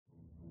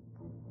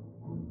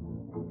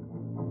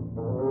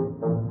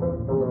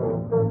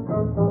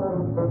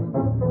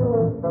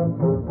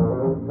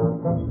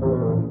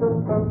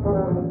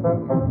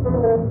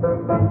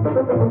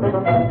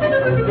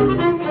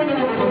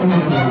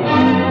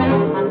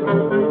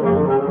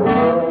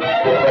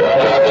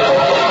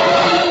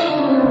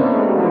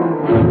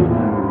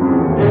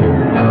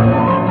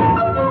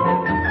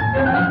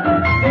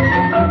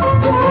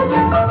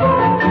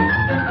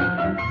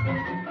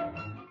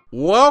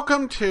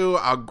Welcome to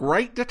a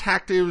Great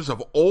Detectives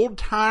of Old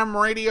Time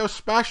Radio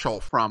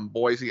special from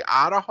Boise,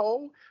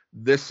 Idaho.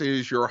 This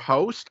is your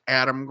host,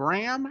 Adam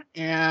Graham,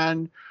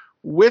 and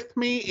with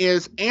me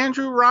is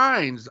Andrew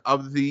Rines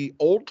of the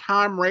Old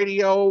Time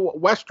Radio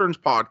Westerns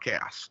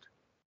podcast.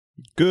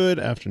 Good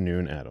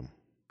afternoon, Adam.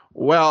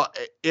 Well,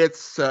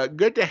 it's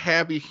good to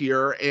have you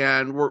here,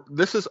 and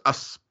this is a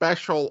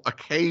special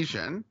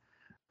occasion.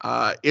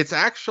 It's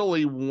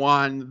actually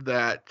one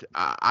that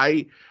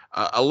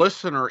a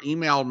listener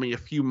emailed me a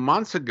few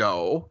months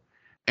ago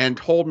and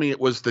told me it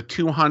was the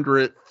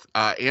 200th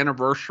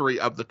anniversary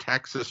of the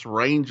Texas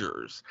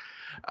Rangers.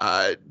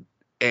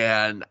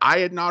 And I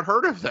had not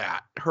heard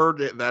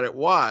that it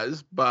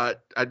was,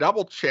 but I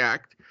double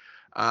checked.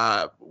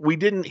 We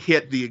didn't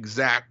hit the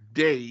exact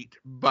date,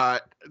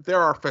 but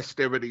there are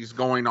festivities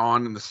going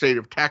on in the state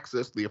of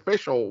Texas, the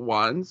official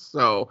ones.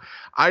 So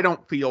I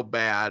don't feel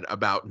bad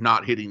about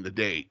not hitting the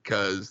date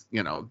because,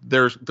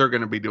 they're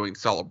going to be doing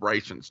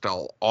celebrations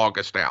till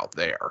August out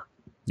there.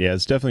 Yeah,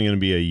 it's definitely going to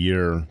be a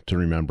year to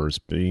remember. It's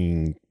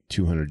being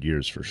 200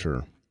 years for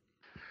sure.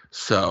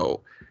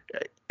 So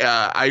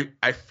I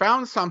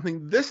found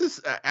something. This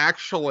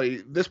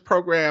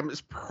program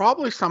is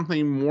probably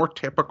something more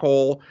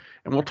typical,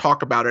 and we'll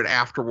talk about it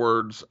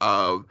afterwards,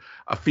 of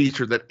a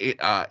feature that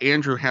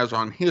Andrew has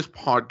on his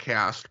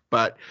podcast.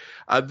 But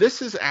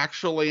this is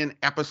actually an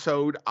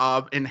episode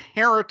of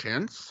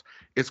Inheritance.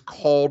 It's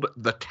called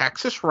The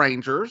Texas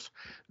Rangers.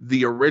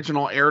 The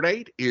original air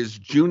date is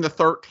June the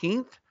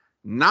 13th,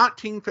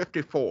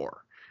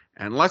 1954.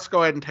 And let's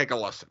go ahead and take a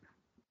listen.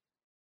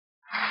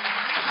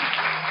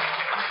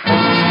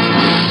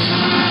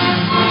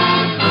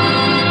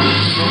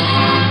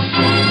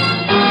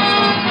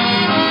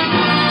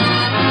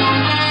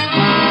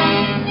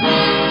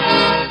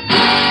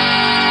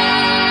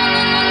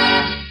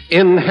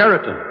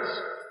 Inheritance.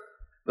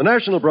 The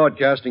National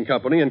Broadcasting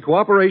Company, in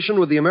cooperation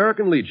with the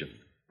American Legion,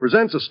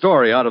 presents a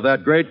story out of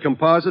that great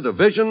composite of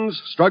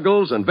visions,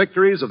 struggles, and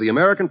victories of the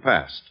American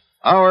past.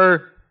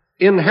 Our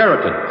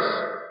Inheritance.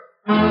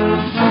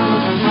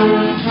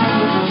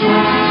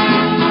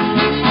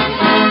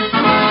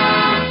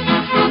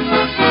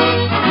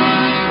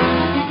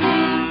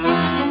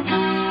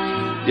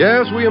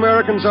 Yes, we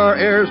Americans are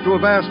heirs to a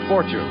vast a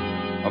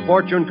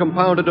fortune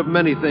compounded of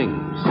many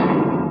things.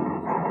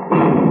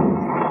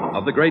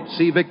 Of the great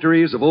sea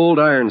victories of old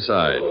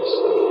Ironsides,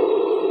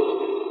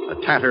 a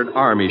tattered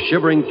army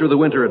shivering through the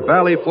winter at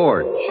Valley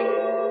Forge,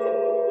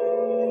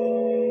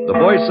 the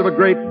voice of a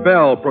great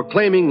bell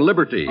proclaiming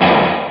liberty,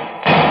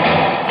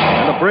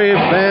 and a brave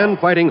band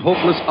fighting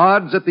hopeless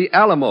odds at the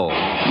Alamo.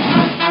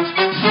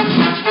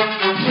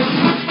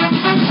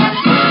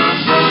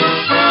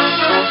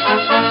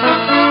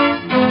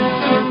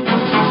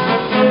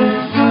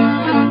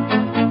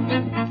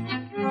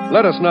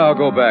 Let us now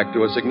go back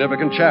to a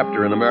significant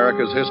chapter in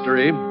America's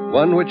history,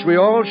 one which we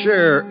all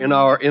share in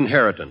our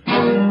inheritance.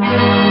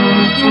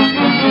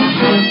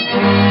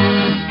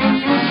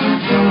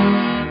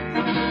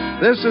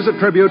 This is a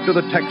tribute to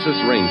the Texas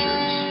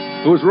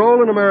Rangers, whose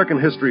role in American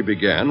history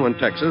began when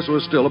Texas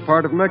was still a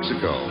part of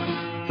Mexico.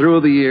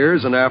 Through the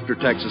years and after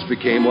Texas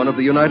became one of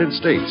the United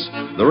States,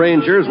 the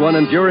Rangers won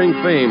enduring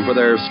fame for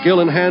their skill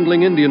in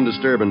handling Indian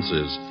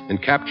disturbances, in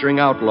capturing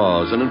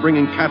outlaws, and in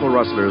bringing cattle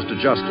rustlers to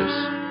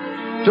justice.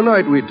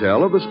 Tonight we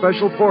tell of the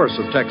Special Force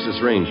of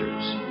Texas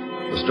Rangers.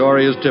 The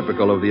story is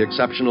typical of the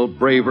exceptional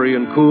bravery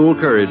and cool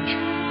courage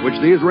which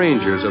these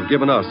Rangers have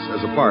given us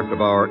as a part of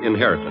our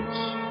inheritance.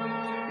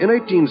 In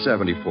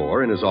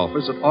 1874, in his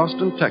office at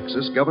Austin,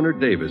 Texas, Governor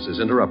Davis is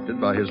interrupted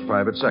by his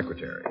private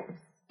secretary.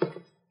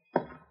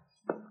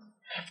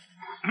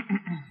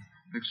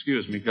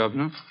 Excuse me,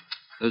 Governor.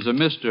 There's a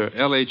Mr.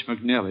 L.H.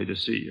 McNally to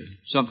see you.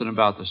 Something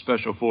about the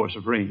Special Force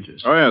of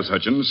Rangers. Oh, yes,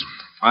 Hutchins.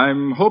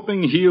 I'm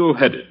hoping he'll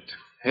head it.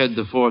 Head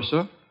the force,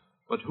 sir?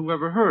 But who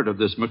ever heard of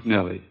this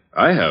McNally?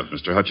 I have,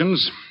 Mr.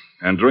 Hutchins.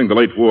 And during the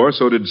late war,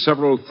 so did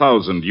several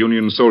thousand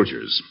Union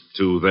soldiers,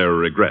 to their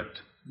regret.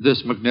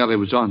 This McNally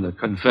was on the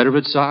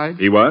Confederate side?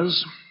 He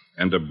was.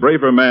 And a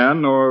braver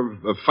man or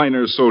a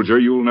finer soldier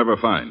you'll never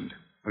find.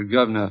 But,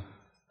 Governor,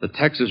 the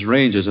Texas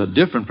Rangers are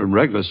different from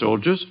regular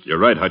soldiers. You're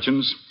right,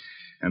 Hutchins.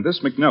 And this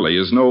McNally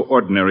is no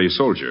ordinary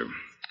soldier.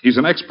 He's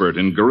an expert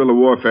in guerrilla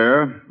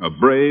warfare, a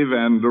brave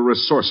and a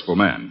resourceful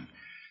man.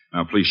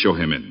 Now, please show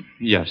him in.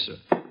 Yes, sir.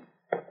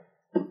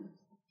 The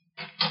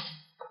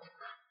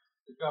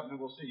Governor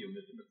will see you,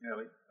 Mr.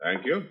 McNally.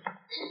 Thank you.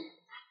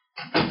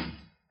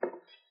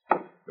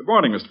 Good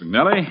morning, Mr.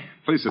 McNally.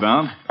 Please sit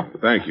down.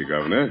 Thank you,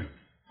 Governor.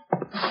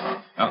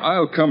 Now,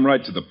 I'll come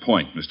right to the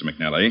point, Mr.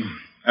 McNally.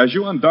 As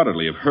you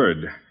undoubtedly have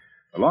heard,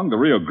 along the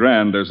Rio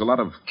Grande, there's a lot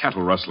of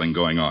cattle rustling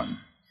going on.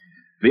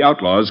 The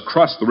outlaws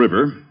cross the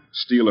river,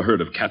 steal a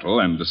herd of cattle,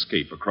 and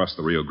escape across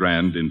the Rio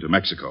Grande into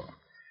Mexico.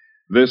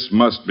 This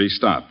must be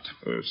stopped.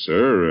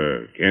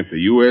 Sir, can't the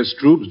U.S.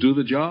 troops do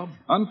the job?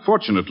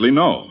 Unfortunately,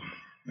 no.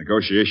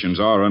 Negotiations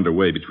are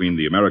underway between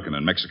the American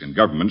and Mexican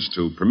governments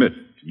to permit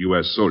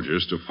U.S.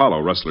 soldiers to follow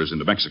rustlers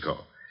into Mexico.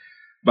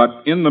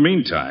 But in the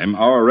meantime,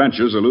 our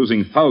ranchers are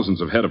losing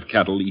thousands of head of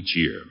cattle each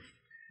year.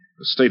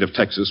 The state of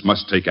Texas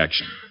must take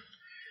action.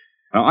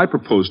 Now, I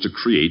propose to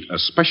create a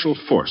special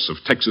force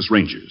of Texas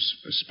Rangers.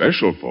 A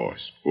special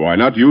force? Why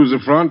not use the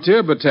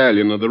Frontier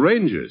Battalion of the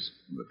Rangers?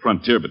 The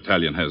Frontier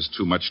Battalion has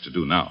too much to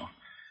do now.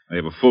 They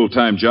have a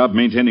full-time job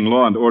maintaining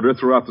law and order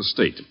throughout the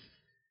state.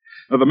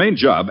 Now, the main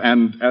job,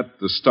 and at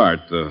the start,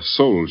 the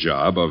sole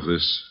job of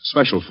this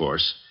special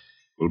force,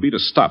 will be to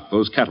stop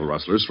those cattle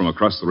rustlers from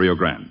across the Rio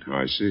Grande.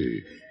 I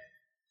see.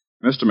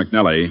 Mr.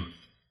 McNelly,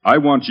 I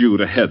want you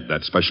to head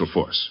that special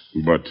force.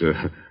 But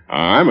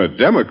I'm a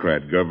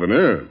Democrat,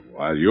 Governor,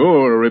 while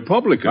you're a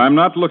Republican. I'm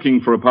not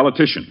looking for a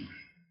politician,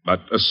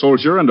 but a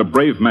soldier and a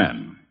brave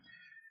man.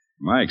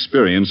 My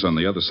experience on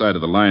the other side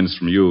of the lines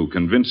from you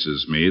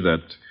convinces me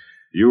that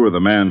you are the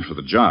man for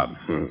the job.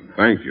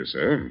 Thank you,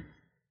 sir.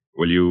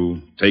 Will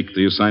you take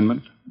the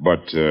assignment?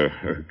 But,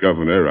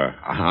 Governor,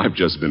 I've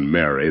just been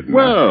married.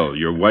 Well,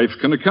 your wife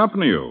can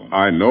accompany you.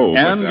 I know,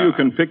 and you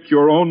can pick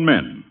your own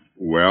men.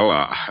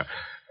 Well,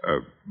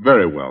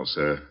 very well,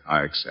 sir.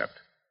 I accept.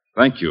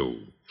 Thank you,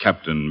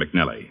 Captain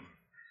McNelly.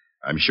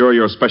 I'm sure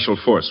your special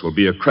force will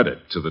be a credit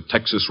to the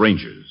Texas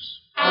Rangers.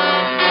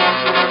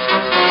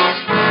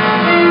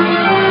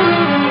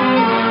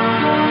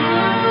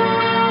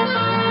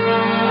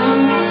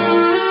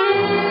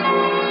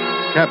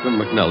 Captain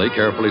McNelly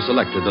carefully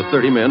selected the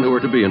 30 men who were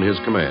to be in his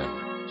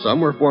command.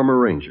 Some were former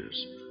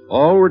Rangers.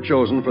 All were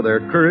chosen for their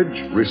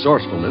courage,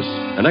 resourcefulness,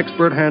 and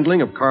expert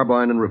handling of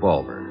carbine and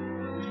revolver.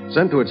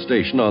 Sent to its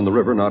station on the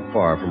river not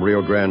far from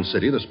Rio Grande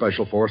City, the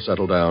special force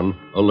settled down,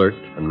 alert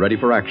and ready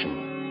for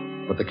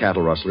action. But the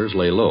cattle rustlers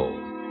lay low.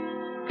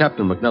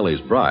 Captain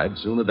McNelly's bride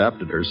soon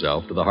adapted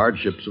herself to the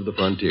hardships of the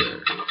frontier.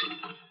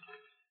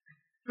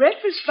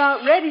 Breakfast's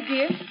about ready,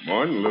 dear.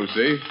 Morning,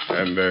 Lucy.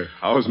 And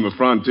how's my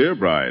Frontier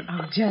bride?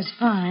 Oh, just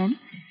fine.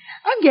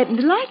 I'm getting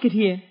to like it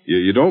here.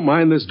 You don't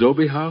mind this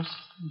Dobie house?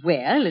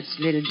 Well, it's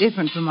a little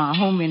different from our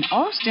home in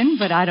Austin,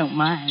 but I don't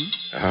mind.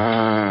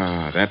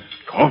 Ah, that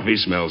coffee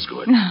smells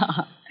good.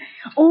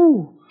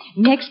 Oh,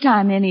 next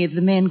time any of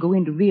the men go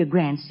into Rio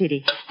Grande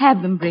City,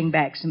 have them bring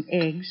back some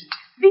eggs.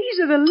 These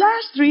are the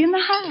last 3 in the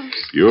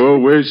house. Your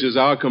wish is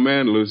our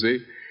command,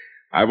 Lucy.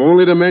 I've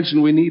only to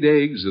mention we need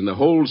eggs, and the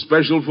whole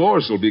special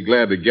force will be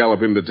glad to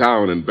gallop into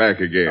town and back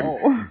again.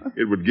 Oh.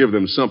 It would give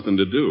them something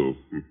to do.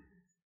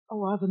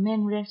 Oh, are the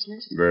men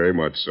restless? Very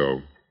much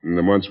so. In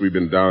the months we've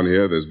been down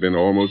here, there's been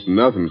almost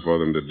nothing for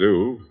them to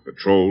do.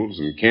 Patrols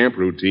and camp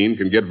routine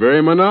can get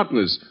very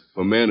monotonous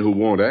for men who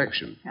want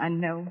action. I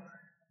know.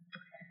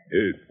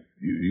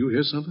 You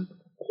hear something?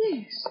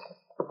 Yes.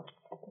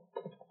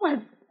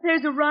 Well,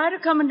 there's a rider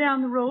coming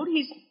down the road.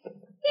 He's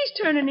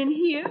turning in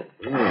here.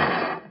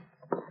 Oh.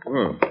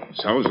 Well,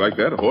 sounds like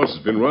that horse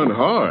has been run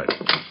hard.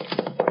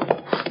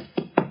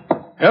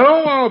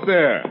 Hello out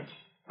there.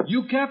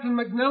 You Captain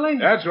McNelly?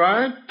 That's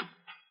right.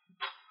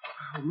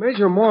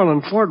 Major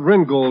Moreland, Fort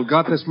Ringgold,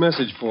 got this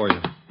message for you.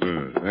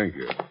 Thank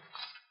you.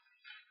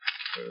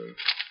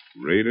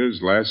 Raiders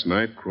last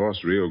night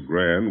crossed Rio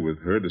Grande with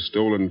herd of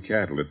stolen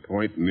cattle at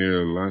point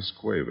near Las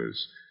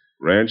Cuevas,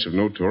 ranch of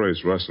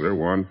notorious rustler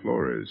Juan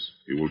Flores.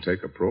 He will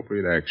take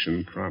appropriate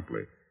action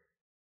promptly.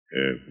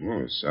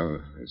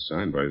 It's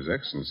signed by His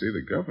Excellency,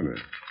 the Governor.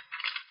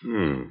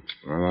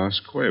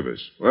 Las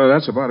Cuevas. Well,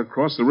 that's about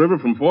across the river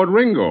from Fort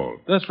Ringgold.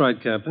 That's right,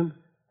 Captain.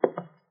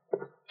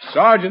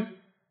 Sergeant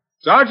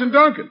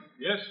Duncan.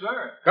 Yes,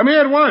 sir. Come here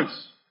at once.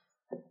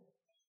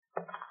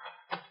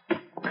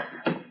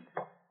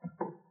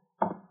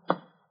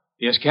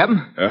 Yes,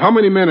 Captain? How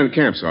many men in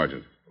camp,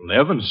 Sergeant?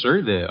 11,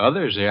 sir. The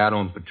others are out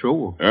on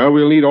patrol.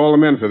 We'll need all the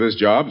men for this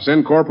job.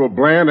 Send Corporal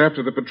Bland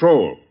after the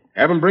patrol.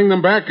 Have him bring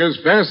them back as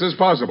fast as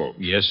possible.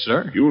 Yes,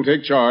 sir. You'll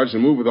take charge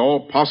and move with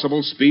all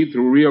possible speed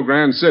through Rio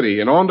Grande City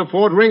and on to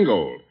Fort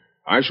Ringgold.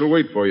 I shall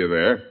wait for you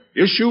there.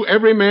 Issue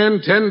every man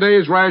 10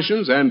 days'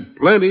 rations and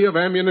plenty of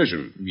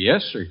ammunition.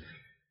 Yes, sir.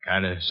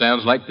 Kind of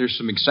sounds like there's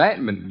some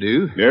excitement to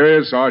do. There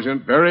is,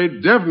 Sergeant.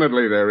 Very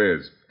definitely there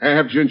is.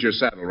 Have Ginger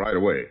saddled right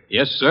away.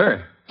 Yes,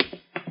 sir.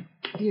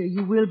 Dear,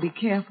 you will be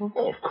careful.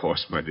 Oh, of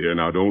course, my dear.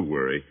 Now, don't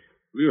worry.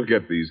 We'll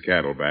get these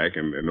cattle back,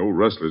 and no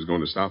rustler's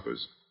going to stop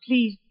us.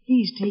 Please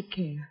take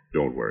care.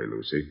 Don't worry,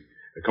 Lucy.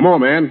 Come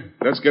on, man.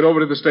 Let's get over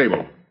to the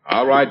stable.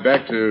 I'll ride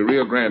back to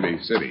Rio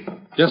Grande City.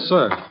 Yes,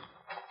 sir.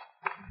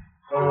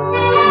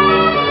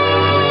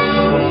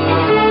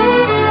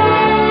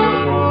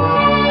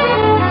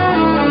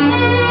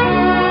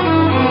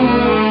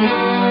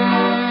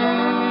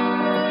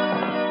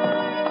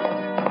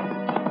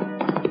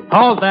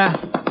 Hold there.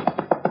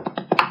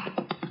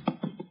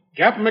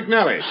 Captain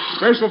McNelly,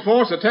 Special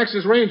Force of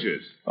Texas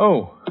Rangers.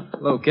 Oh,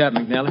 hello,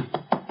 Captain McNelly.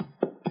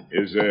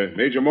 Is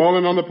Major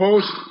Moreland on the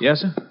post? Yes,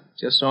 sir.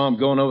 Just saw him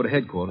going over to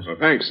headquarters. Oh,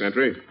 thanks,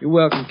 Sentry. You're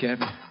welcome,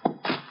 Captain.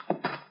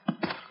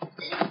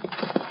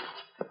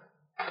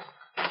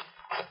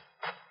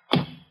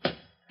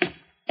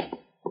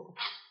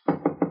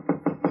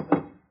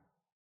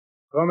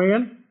 Come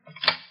in.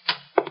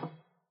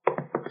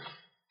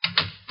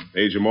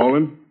 Major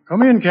Moreland?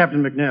 Come in,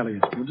 Captain McNelly.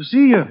 It's good to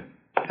see you.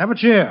 Have a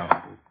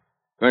chair.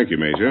 Thank you,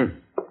 Major.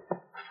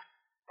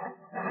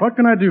 What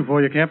can I do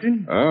for you,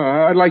 Captain?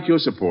 I'd like your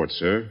support,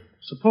 sir.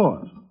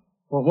 Support?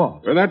 For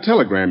what? For that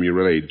telegram you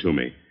relayed to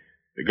me.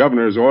 The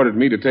governor has ordered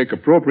me to take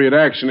appropriate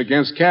action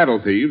against cattle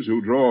thieves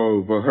who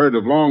drove a herd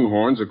of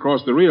longhorns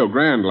across the Rio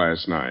Grande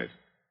last night.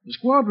 The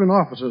squadron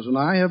officers and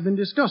I have been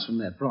discussing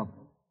that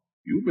problem.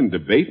 You've been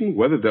debating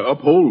whether to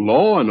uphold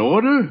law and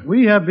order?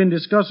 We have been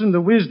discussing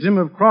the wisdom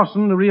of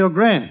crossing the Rio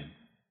Grande.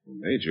 Well,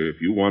 Major, if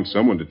you want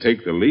someone to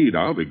take the lead,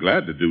 I'll be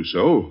glad to do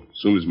so, as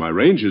soon as my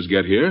rangers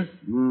get here.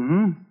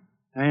 Mm-hmm.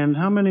 And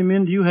how many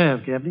men do you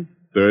have, Captain?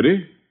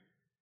 30.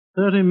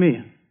 30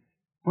 men.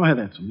 Why,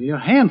 that's a mere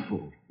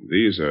handful.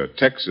 These are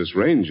Texas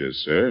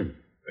Rangers, sir.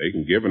 They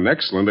can give an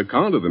excellent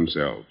account of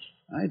themselves.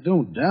 I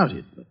don't doubt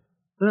it, but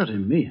 30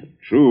 men.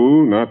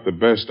 True, not the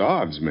best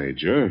odds,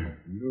 Major.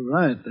 You're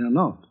right, they're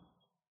not.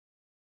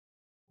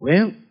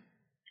 Well,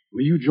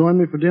 will you join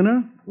me for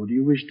dinner, or do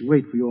you wish to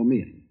wait for your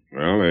men?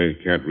 Well, they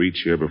can't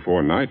reach here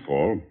before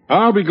nightfall.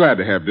 I'll be glad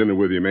to have dinner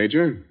with you,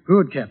 Major.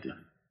 Good, Captain.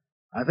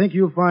 I think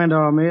you'll find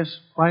our mess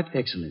quite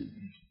excellent.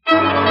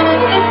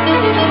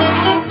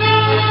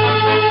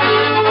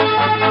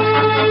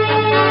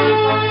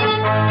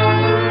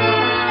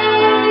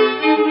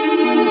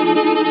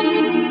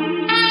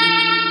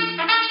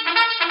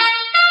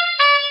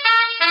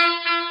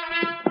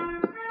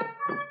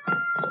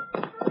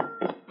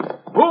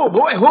 Whoa,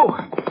 boy, whoa.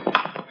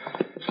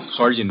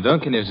 Sergeant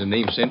Duncan is the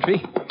named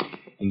sentry,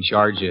 in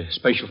charge of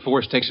Special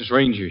Force Texas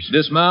Rangers.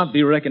 Dismount,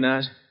 be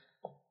recognized.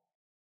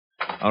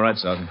 All right,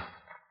 Sergeant.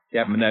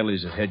 Captain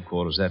Manelli's at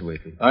headquarters that way,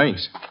 please.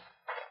 Thanks.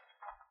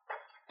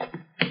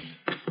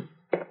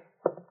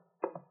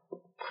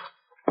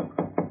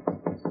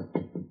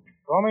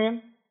 Come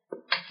in.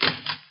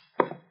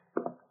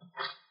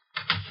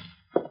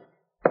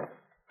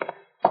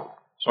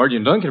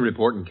 Sergeant Duncan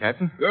reporting,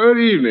 Captain. Good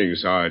evening,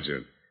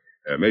 Sergeant.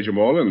 Major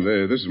Morland,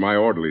 this is my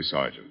orderly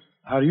sergeant.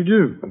 How do you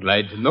do?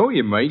 Glad to know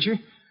you, Major.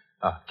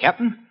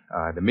 Captain,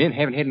 the men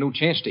haven't had no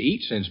chance to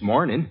eat since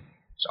morning.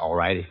 It's all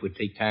right if we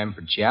take time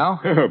for chow.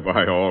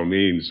 By all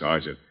means,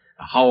 Sergeant.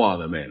 How are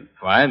the men?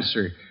 Fine,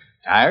 sir.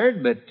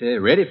 Tired, but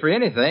ready for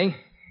anything.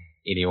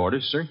 Any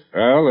orders, sir?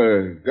 Well,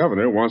 the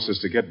governor wants us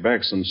to get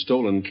back some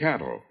stolen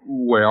cattle.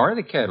 Where are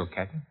the cattle,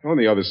 Captain? On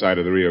the other side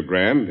of the Rio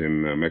Grande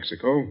in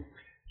Mexico. As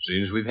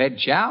soon as we've had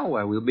chow,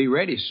 we'll be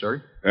ready,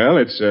 sir. Well,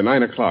 it's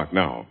 9 o'clock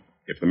now.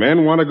 If the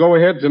men want to go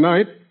ahead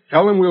tonight,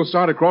 tell them we'll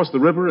start across the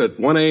river at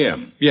 1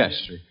 a.m. Yes,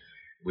 sir.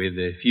 With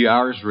a few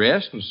hours'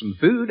 rest and some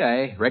food,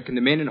 I reckon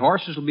the men and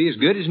horses will be as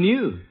good as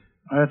new.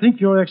 I think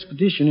your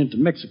expedition into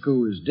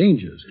Mexico is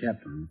dangerous,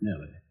 Captain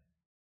McNally.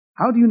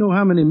 How do you know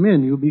how many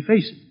men you'll be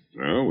facing?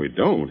 Well, we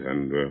don't,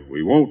 and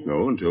we won't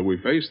know until we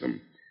face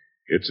them.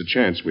 It's a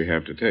chance we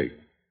have to take.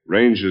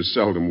 Rangers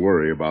seldom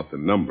worry about the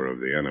number of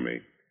the enemy.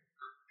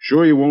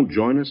 Sure you won't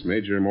join us,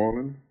 Major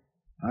Morland?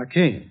 I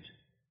can't.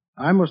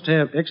 I must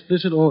have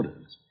explicit orders.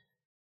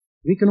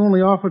 We can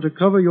only offer to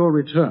cover your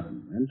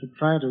return and to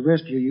try to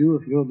rescue you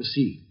if you're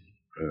besieged.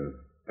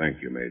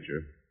 Thank you,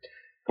 Major.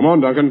 Come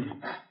on,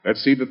 Duncan.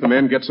 Let's see that the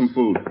men get some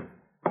food.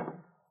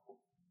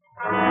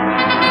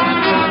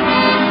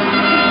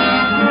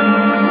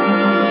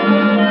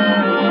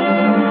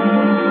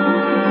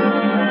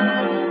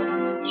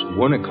 It's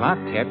 1 o'clock,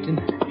 Captain.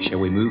 Shall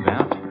we move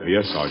out?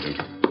 Yes, Sergeant.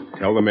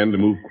 Tell the men to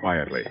move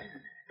quietly.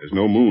 There's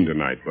no moon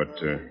tonight, but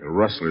the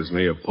rustlers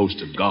may have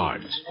posted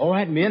guards. All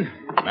right, men.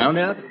 Mount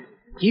up.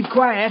 Keep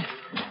quiet.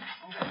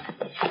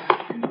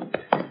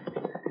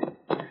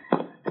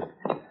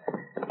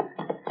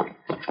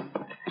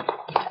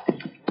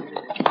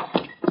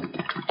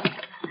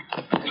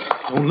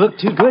 Don't look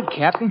too good,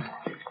 Captain.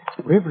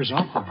 The river's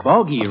awful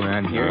boggy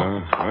around here.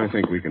 I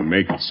think we can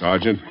make it,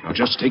 Sergeant. Now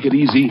just take it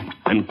easy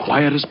and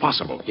quiet as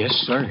possible. Yes,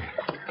 sir.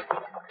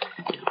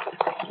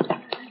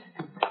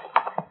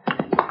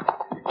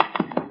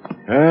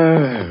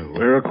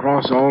 We're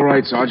across all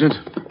right, Sergeant.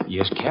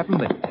 Yes, Captain,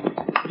 but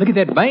look at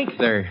that bank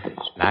there.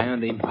 It's nigh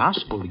on to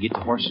impossible to get the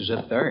horses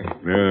up there.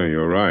 Yeah,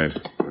 you're right.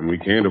 And we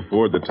can't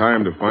afford the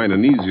time to find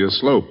an easier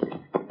slope.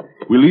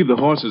 We leave the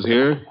horses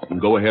here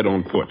and go ahead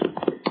on foot.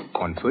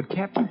 On foot,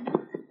 Captain?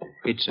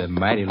 It's a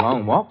mighty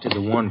long walk to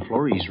the Juan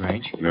Flores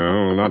ranch.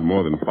 No, not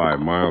more than 5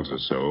 miles or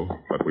so.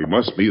 But we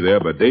must be there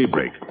by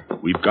daybreak.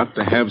 We've got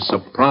to have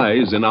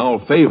surprise in our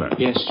favor.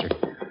 Yes, sir.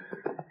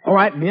 All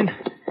right, men.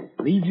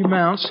 Leave your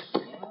mounts.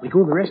 We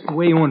go the rest of the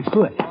way on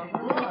foot.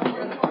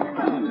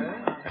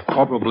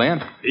 Corporal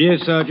Bland?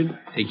 Yes, Sergeant.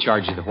 Take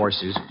charge of the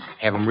horses.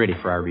 Have them ready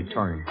for our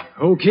return.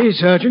 Okay,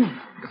 Sergeant.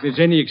 If there's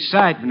any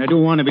excitement, I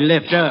don't want to be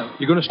left out.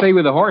 You're going to stay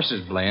with the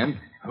horses, Bland.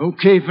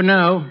 Okay for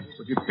now.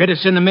 But you'd better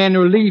send a man to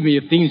relieve me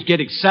if things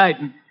get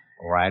exciting.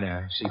 All right,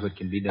 see what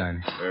can be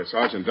done.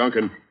 Sergeant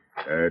Duncan,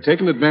 take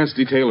an advance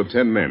detail of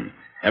 10 men.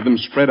 Have them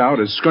spread out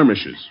as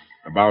skirmishers,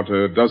 about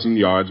a dozen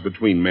yards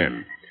between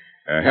men.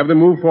 Have them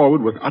move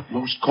forward with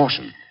utmost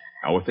caution.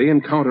 Now, if they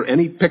encounter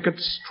any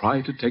pickets,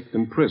 try to take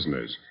them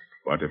prisoners.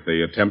 But if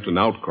they attempt an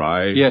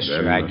outcry... Yes,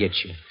 then, sir, I get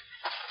you.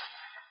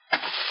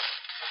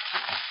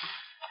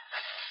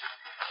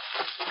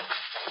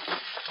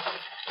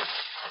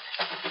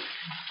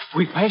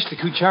 We passed the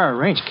Cuchara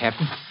Ranch,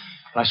 Captain.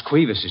 Las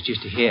Cuevas is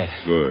just ahead.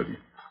 Good.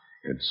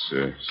 It's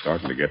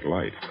starting to get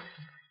light.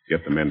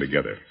 Get the men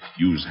together.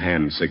 Use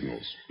hand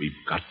signals. We've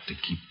got to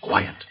keep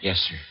quiet. Yes,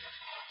 sir.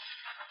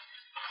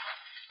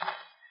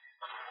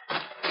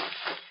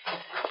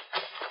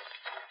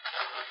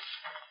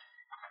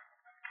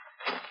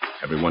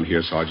 Everyone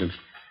here, Sergeant?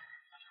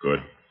 Good.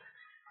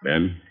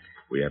 Ben,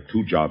 we have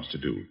 2 jobs to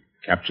do.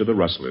 Capture the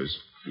rustlers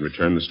and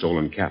return the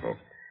stolen cattle.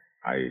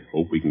 I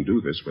hope we can do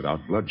this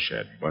without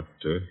bloodshed, but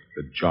the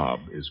job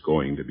is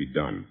going to be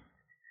done.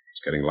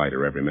 It's getting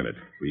lighter every minute.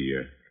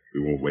 We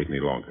won't wait any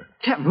longer.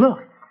 Captain, look.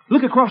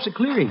 Look across the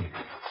clearing.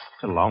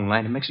 It's a long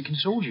line of Mexican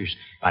soldiers.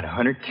 About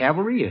 100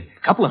 cavalry,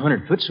 a couple of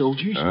 100 foot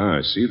soldiers. Ah,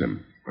 I see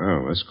them.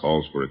 Well, this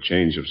calls for a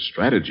change of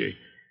strategy.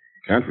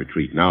 Can't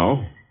retreat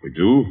now. If we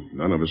do,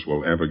 none of us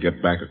will ever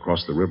get back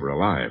across the river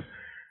alive.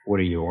 What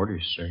are your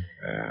orders, sir?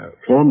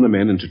 Form the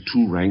men into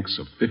 2 ranks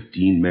of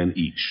 15 men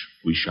each.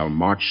 We shall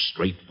march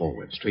straight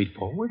forward. Straight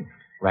forward?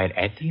 Right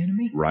at the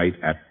enemy? Right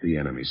at the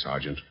enemy,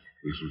 Sergeant.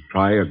 We shall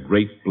try a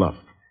great bluff.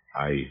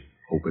 I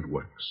hope it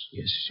works.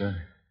 Yes,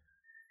 sir.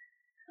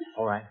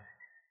 All right.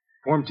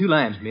 Form 2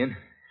 lines, men.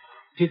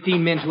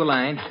 15 men to a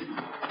line.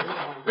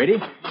 Ready?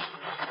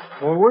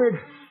 Forward.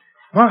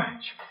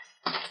 March.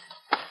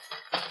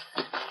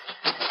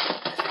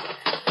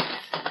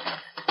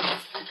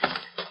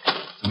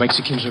 The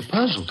Mexicans are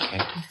puzzled,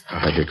 Captain.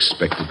 I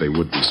expected they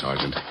would be,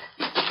 Sergeant.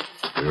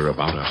 We're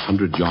about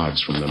 100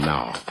 yards from them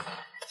now.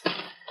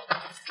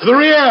 To the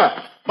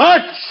rear!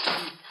 March!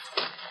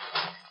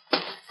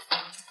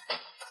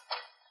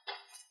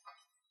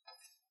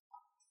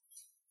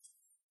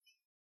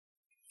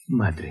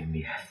 Madre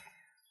mia.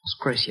 Those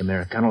crazy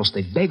Americanos,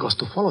 they beg us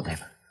to follow them.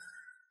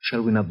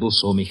 Shall we not do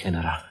so, mi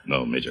general?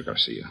 No, Major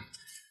Garcia.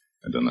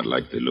 I do not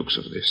like the looks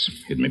of this.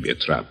 It may be a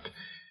trap.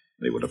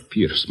 They would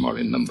appear small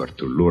in number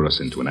to lure us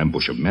into an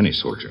ambush of many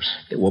soldiers.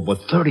 There were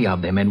but 30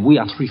 of them, and we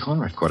are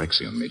 300.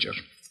 Correction, Major.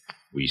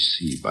 We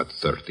see but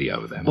 30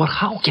 of them. But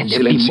how can there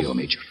Silencio, be more?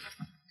 Major.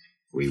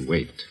 We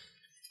wait.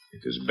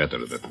 It is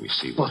better that we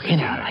see But, what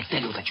General, I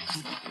tell you that you...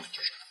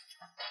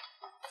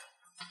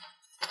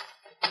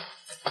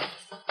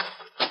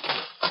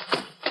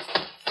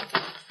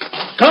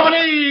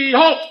 Company,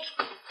 halt!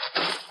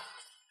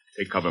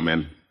 Take cover,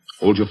 men.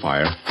 Hold your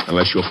fire,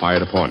 unless you're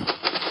fired upon.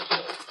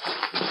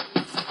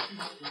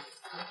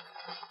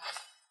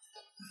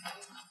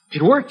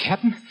 It worked,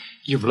 Captain.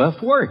 Your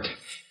bluff worked.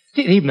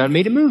 They've not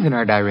made a move in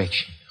our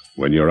direction.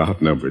 When you're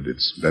outnumbered,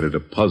 it's better to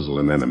puzzle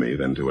an enemy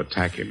than to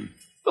attack him.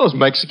 Those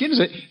Mexicans,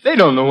 they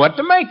don't know what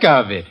to make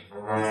of it.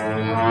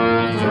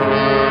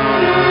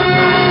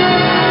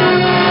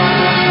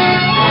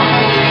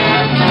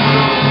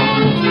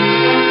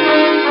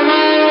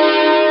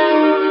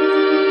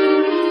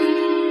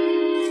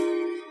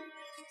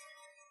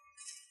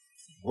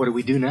 What do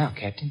we do now,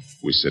 Captain?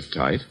 We sit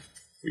tight.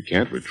 We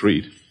can't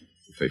retreat.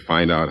 If they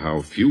find out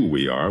how few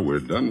we are, we're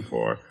done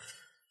for.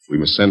 We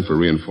must send for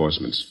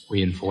reinforcements.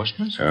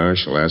 Reinforcements? I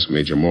shall ask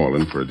Major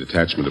Moreland for a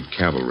detachment of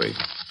cavalry.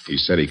 He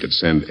said he could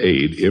send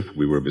aid if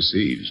we were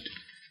besieged.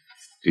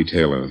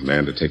 Detail a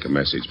man to take a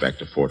message back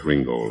to Fort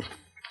Ringgold.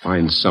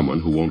 Find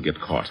someone who won't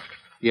get caught.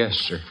 Yes,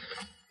 sir.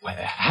 Well,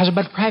 how's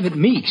about Private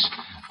Meeks?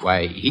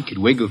 Why, he could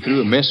wiggle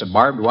through a mess of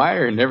barbed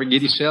wire and never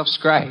get himself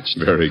scratched.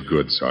 Very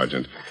good,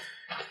 Sergeant.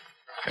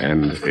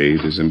 And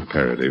aid is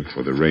imperative,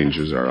 for the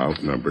Rangers are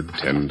outnumbered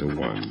 10 to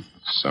 1.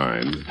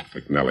 Signed,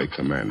 McNelly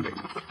commanding.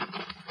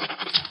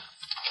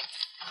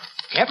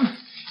 Captain,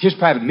 here's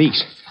Private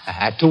Meeks.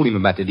 I told him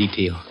about the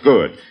detail.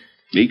 Good.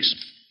 Meeks,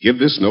 give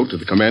this note to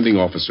the commanding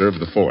officer of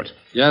the fort.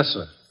 Yes,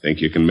 sir.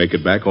 Think you can make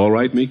it back all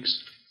right,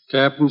 Meeks?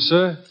 Captain,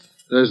 sir,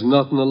 there's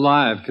nothing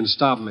alive can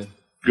stop me.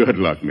 Good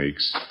luck,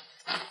 Meeks.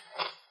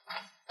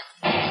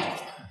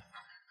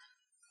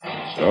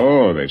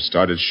 So, they've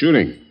started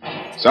shooting.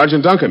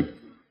 Sergeant Duncan,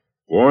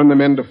 warn the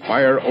men to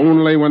fire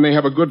only when they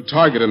have a good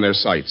target in their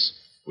sights.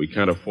 We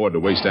can't afford to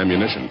waste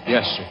ammunition.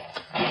 Yes, sir.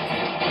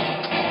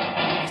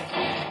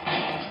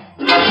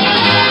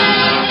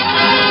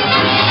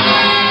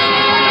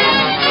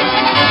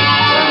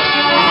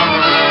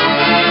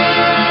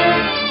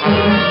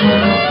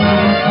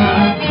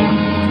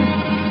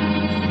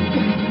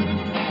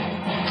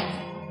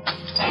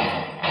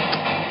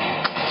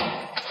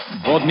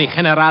 But, mi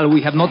general,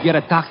 we have not yet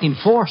attacked in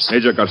force.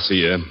 Major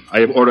Garcia,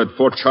 I have ordered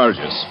 4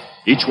 charges.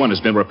 Each one has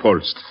been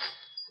repulsed.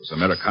 Those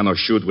Americanos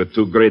shoot with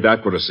too great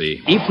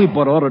accuracy. If we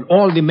but ordered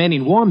all the men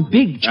in one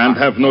big charge... And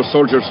have no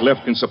soldiers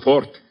left in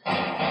support.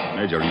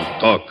 Major, you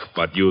talk,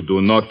 but you do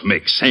not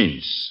make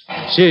sense.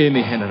 Si,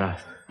 mi general.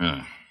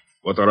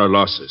 What are our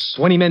losses?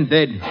 20 men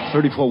dead,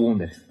 34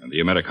 wounded. And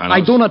the Americanos?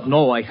 I do not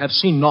know. I have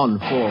seen none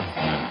for...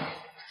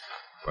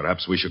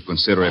 Perhaps we should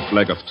consider a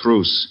flag of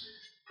truce.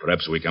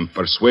 Perhaps we can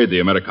persuade the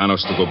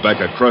Americanos to go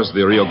back across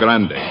the Rio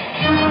Grande.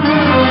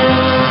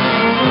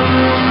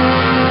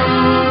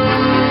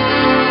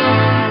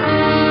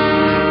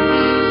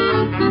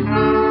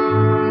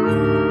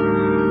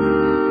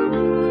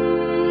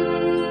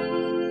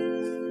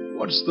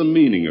 What's the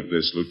meaning of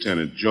this,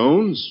 Lieutenant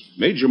Jones?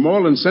 Major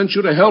Moreland sent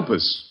you to help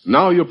us.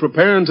 Now you're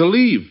preparing to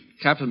leave.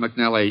 Captain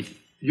McNelly,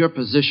 Your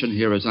position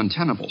here is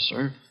untenable,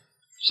 sir.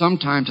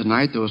 Sometime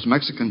tonight, those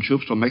Mexican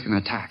troops will make an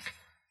attack.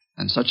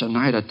 And such a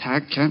night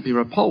attack can't be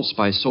repulsed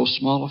by so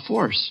small a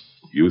force.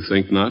 You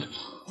think not?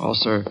 Well,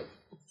 sir,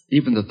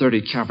 even the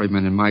 30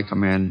 cavalrymen in my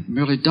command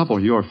merely double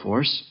your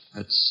force.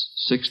 That's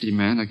 60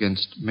 men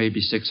against maybe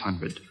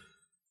 600.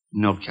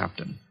 No,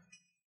 Captain.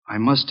 I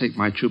must take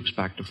my troops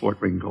back to Fort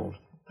Ringgold.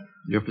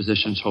 Your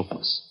position's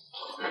hopeless.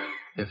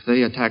 If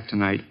they attack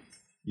tonight,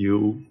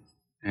 you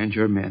and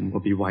your men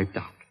will be wiped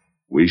out.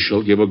 We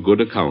shall give a good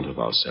account of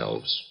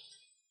ourselves.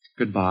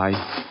 Goodbye,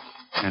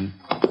 and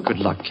good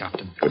luck,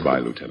 Captain. Goodbye,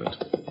 Lieutenant.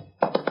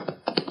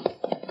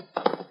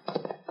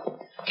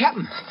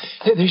 Captain,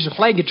 there's a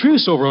flag of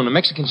truce over on the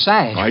Mexican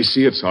side. I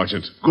see it,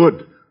 Sergeant.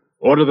 Good.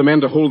 Order the men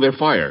to hold their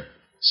fire.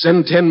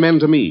 Send 10 men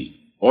to me.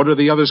 Order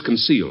the others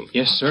concealed.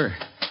 Yes, sir.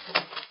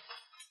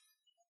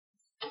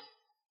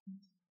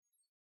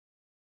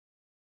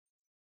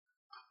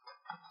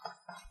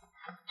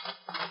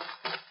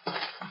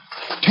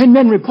 Ten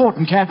men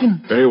reporting,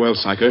 Captain. Very well,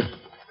 Syker.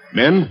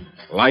 Men,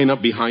 line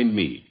up behind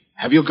me.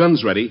 Have your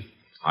guns ready.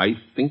 I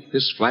think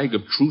this flag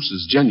of truce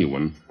is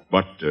genuine,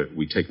 but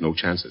we take no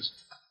chances.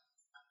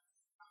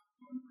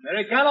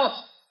 Americanos!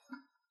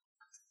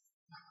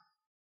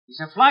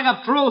 It's a flag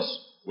of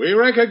truce. We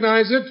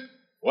recognize it.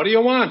 What do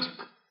you want?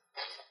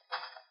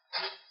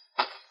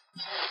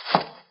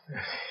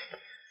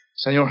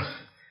 Senor,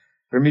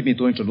 permit me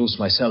to introduce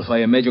myself.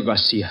 I am Major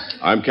Garcia.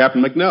 I'm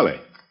Captain McNally.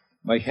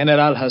 My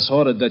general has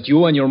ordered that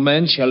you and your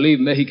men shall leave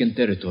Mexican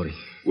territory.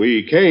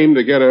 We came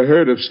to get a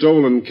herd of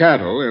stolen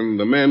cattle and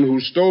the men who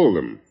stole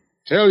them.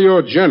 Tell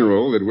your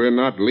general that we're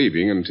not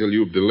leaving until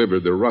you've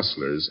delivered the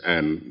rustlers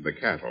and the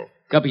cattle.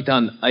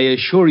 Capitan, I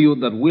assure you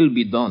that will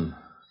be done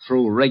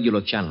through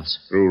regular channels.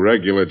 Through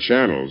regular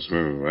channels?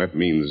 Oh, that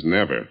means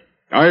never.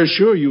 I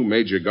assure you,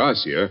 Major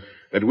Garcia,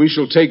 that we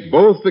shall take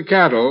both the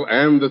cattle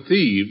and the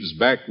thieves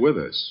back with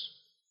us.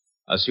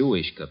 As you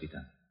wish,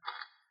 Capitan.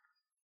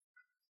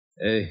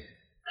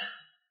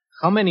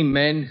 How many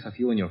men have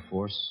you in your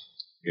force?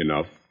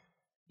 Enough.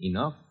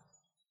 Enough?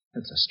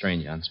 That's a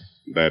strange answer.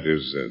 That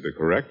is the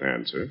correct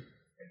answer.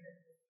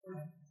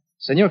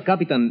 Senor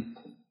Capitan,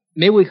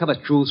 may we have a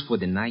truce for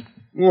the night?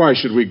 Why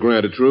should we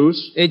grant a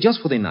truce?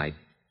 Just for the night.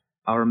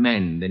 Our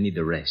men, they need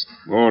a rest.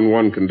 On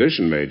one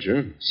condition,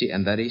 Major. See,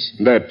 and that is?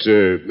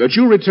 That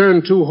you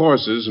return 2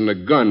 horses and a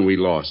gun we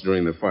lost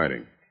during the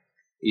fighting.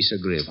 Is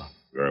agreeable.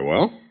 Very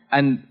well.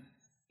 And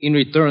in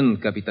return,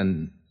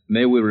 Capitan,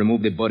 may we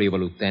remove the body of a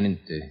lieutenant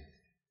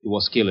who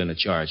was killed in a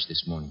charge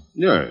this morning?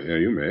 Yeah,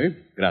 you may.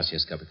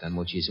 Gracias, Capitan.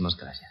 Muchísimas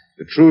gracias.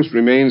 The truce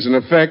remains in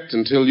effect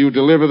until you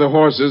deliver the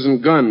horses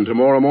and gun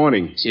tomorrow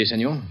morning. Sí,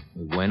 señor.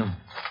 Muy bueno.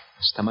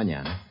 Hasta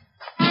mañana.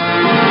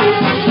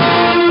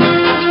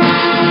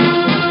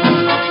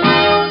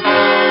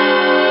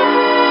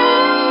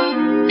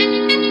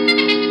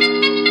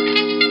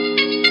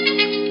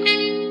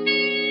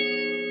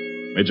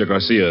 Major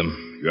Garcia,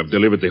 you have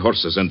delivered the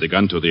horses and the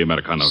gun to the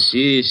Americanos.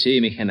 Sí,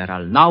 mi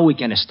general. Now we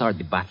can start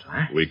the battle,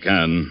 huh? We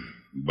can,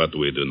 but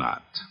we do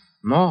not.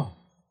 No.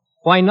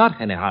 Why not,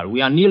 General?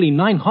 We are nearly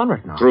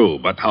 900 now. True,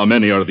 but how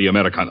many are the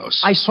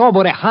Americanos? I saw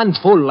but a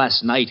handful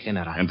last night,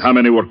 General. And how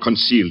many were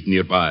concealed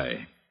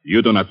nearby?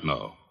 You do not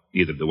know.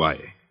 Neither do I.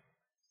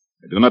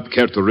 I do not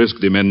care to risk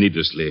the men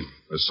needlessly.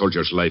 A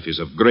soldier's life is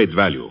of great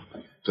value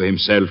to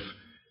himself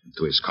and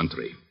to his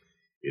country.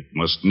 It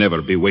must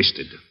never be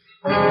wasted.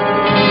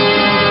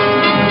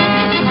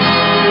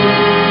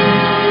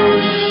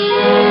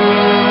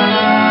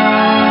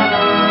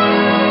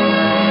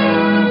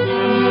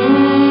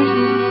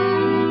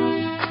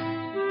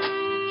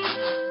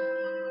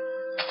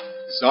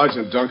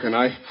 Sergeant Duncan,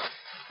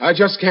 I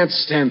just can't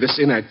stand this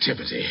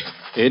inactivity.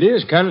 It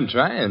is kind of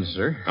trying,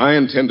 sir. I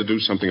intend to do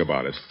something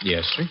about it.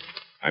 Yes, sir.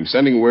 I'm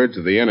sending word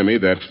to the enemy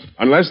that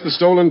unless the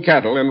stolen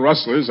cattle and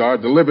rustlers are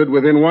delivered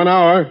within 1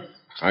 hour,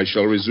 I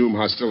shall resume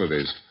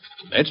hostilities.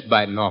 That's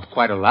biting off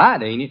quite a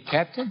lot, ain't it,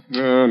 Captain?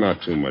 No,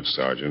 not too much,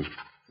 Sergeant.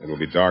 It'll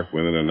be dark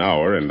within an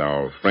hour, and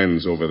our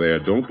friends over there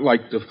don't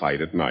like to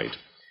fight at night.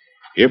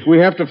 If we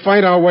have to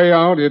fight our way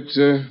out,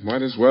 it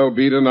might as well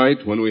be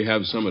tonight when we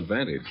have some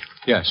advantage.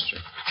 Yes, sir.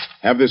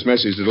 Have this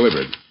message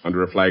delivered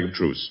under a flag of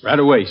truce. Right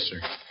away, sir.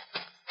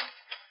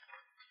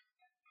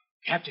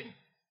 Captain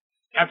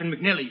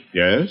McNally.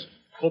 Yes?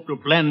 Hope you're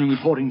planning on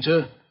reporting,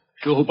 sir.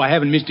 Sure hope I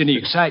haven't missed any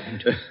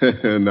excitement.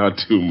 Not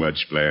too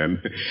much,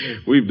 Plan.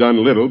 We've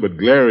done little but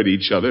glare at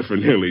each other for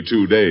nearly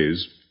 2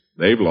 days.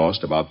 They've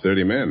lost about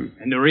 30 men.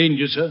 And the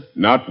Rangers, sir?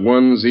 Not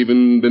one's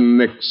even been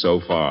nicked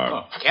so far.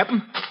 Oh,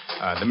 Captain,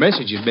 the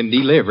message has been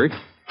delivered.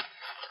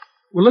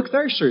 Well, look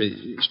there, sir.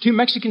 These 2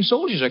 Mexican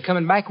soldiers are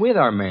coming back with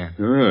our men.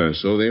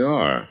 So they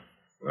are.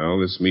 Well,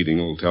 this meeting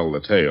will tell the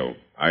tale.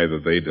 Either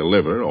they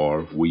deliver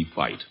or we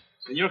fight.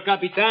 Senor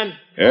Capitan?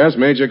 Yes,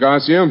 Major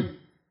Garcia?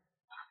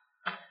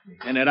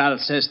 The General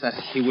says that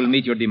he will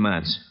meet your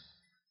demands.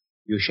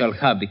 You shall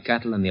have the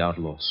cattle and the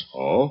outlaws.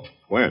 Oh?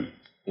 When?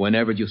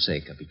 Whenever you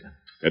say, Capitan.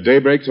 At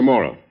daybreak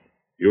tomorrow.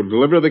 You'll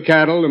deliver the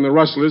cattle and the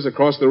rustlers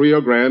across the Rio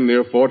Grande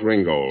near Fort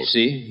Ringgold.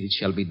 See, it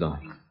shall be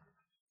done.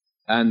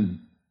 And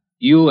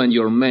You and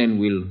your men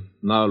will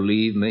now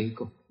leave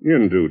Mexico?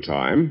 In due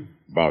time.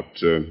 About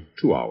 2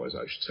 hours,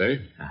 I should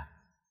say.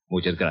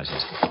 Muchas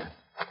gracias, Captain.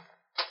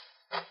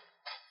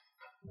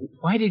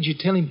 Why did you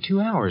tell him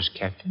 2 hours,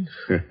 Captain?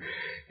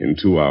 In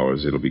 2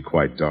 hours, it'll be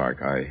quite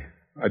dark. I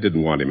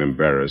didn't want him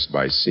embarrassed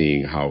by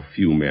seeing how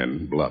few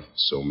men bluffed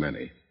so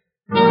many.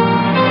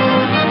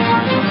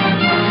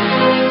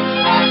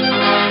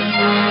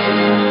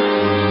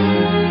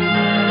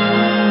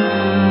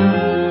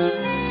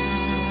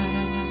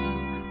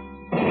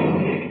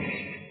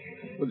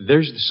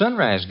 There's the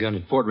sunrise gun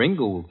at Fort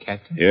Ringgold,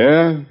 Captain.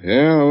 Yeah,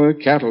 the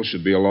cattle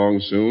should be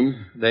along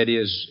soon. That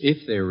is,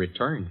 if they're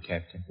returned,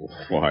 Captain.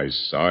 Why,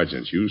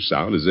 Sergeant, you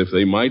sound as if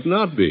they might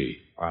not be.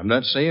 I'm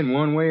not saying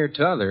one way or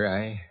t'other.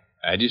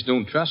 I just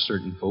don't trust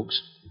certain folks.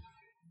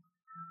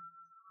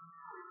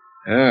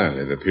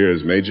 It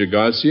appears Major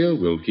Garcia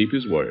will keep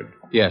his word.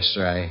 Yes,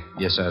 sir.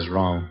 I guess I was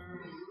wrong.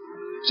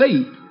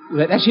 Say,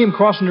 that's him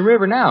crossing the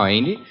river now,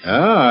 ain't it?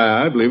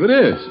 I believe it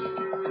is.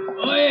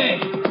 Oye,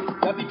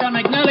 Capitan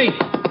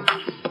McNally.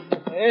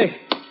 Hey,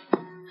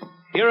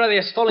 here are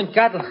the stolen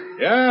cattle.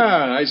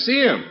 Yeah, I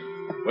see him.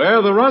 Where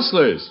are the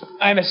rustlers?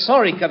 I'm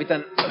sorry,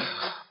 Capitan.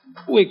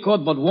 We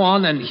caught but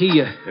one, and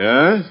he...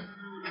 Yes?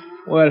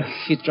 Well,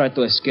 he tried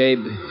to escape.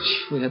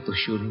 We had to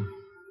shoot him.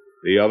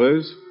 The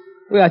others?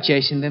 We are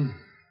chasing them.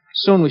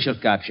 Soon we shall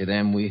capture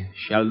them. We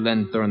shall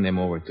then turn them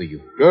over to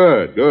you.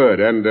 Good.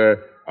 And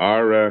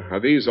are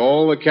these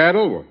all the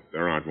cattle? Well,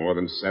 there aren't more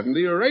than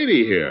 70 or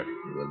 80 here.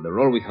 Well, they're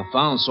all we have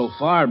found so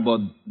far,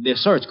 but the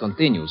search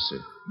continues.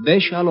 They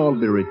shall all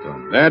be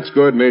returned. That's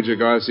good, Major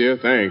Garcia.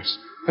 Thanks.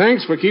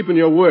 Thanks for keeping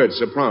your word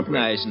so promptly.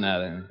 Nice,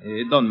 nada.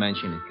 Don't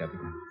mention it,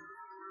 Captain.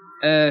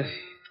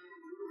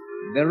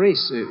 There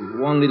is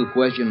one little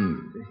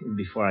question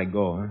before I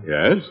go.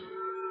 Yes?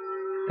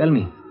 Tell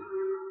me,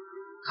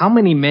 how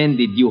many men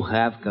did you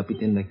have,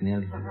 Captain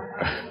McNally?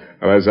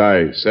 Well, as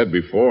I said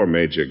before,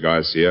 Major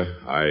Garcia,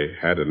 I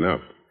had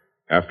enough.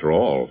 After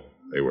all,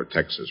 they were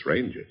Texas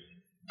Rangers.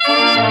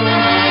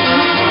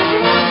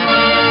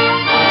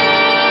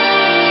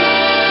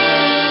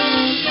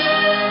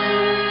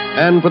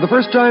 And for the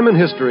first time in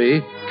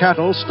history,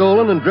 cattle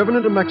stolen and driven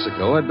into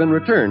Mexico had been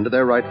returned to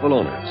their rightful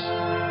owners.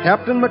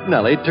 Captain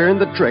McNally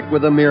turned the trick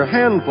with a mere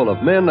handful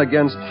of men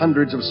against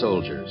hundreds of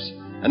soldiers.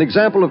 An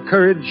example of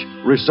courage,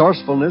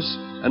 resourcefulness,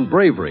 and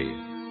bravery,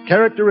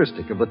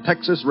 characteristic of the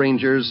Texas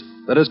Rangers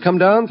that has come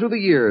down through the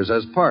years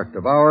as part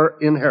of our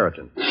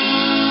inheritance.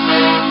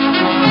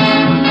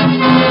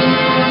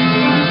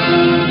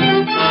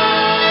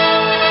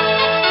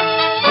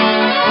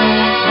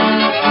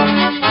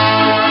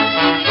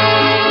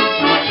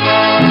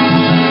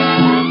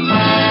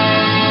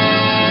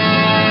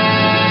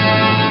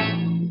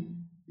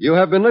 You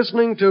have been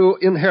listening to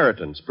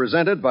Inheritance,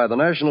 presented by the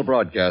National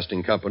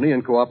Broadcasting Company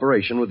in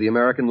cooperation with the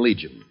American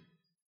Legion.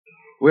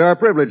 We are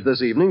privileged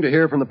this evening to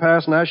hear from the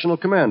past National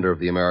Commander of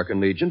the American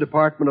Legion,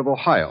 Department of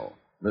Ohio,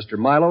 Mr.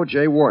 Milo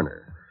J.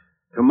 Warner.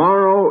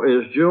 Tomorrow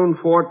is June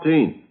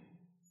 14th.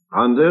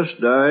 On this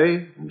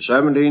day, in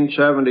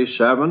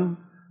 1777,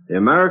 the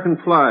American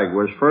flag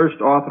was first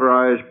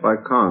authorized by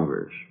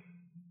Congress.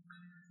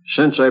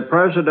 Since a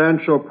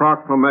presidential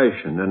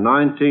proclamation in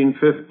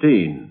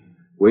 1915,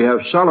 we have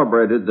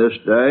celebrated this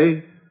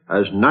day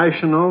as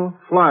National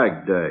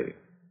Flag Day.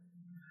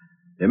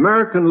 The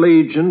American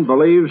Legion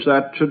believes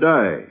that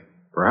today,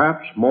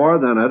 perhaps more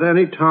than at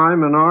any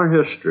time in our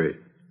history,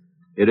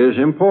 it is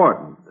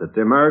important that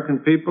the American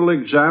people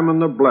examine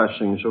the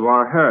blessings of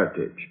our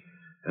heritage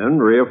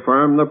and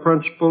reaffirm the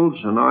principles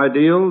and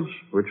ideals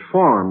which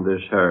form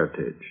this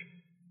heritage.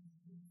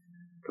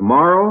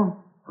 Tomorrow,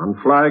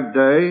 on Flag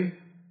Day,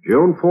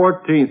 June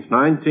 14th,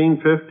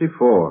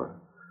 1954,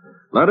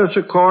 let us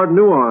accord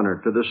new honor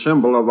to the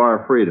symbol of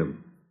our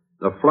freedom,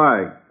 the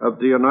flag of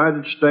the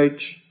United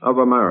States of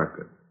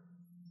America.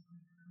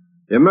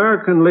 The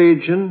American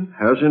Legion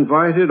has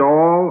invited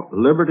all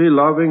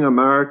liberty-loving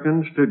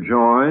Americans to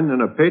join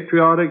in a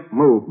patriotic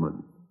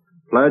movement,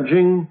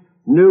 pledging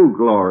new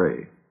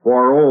glory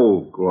for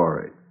old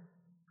glory.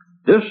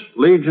 This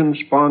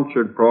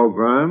Legion-sponsored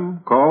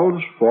program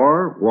calls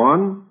for,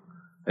 1,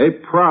 a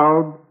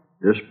proud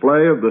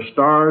display of the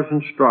stars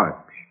and stripes,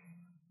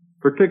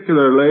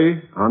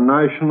 particularly on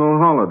national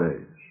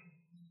holidays.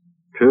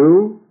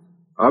 2,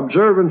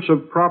 observance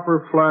of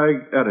proper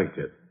flag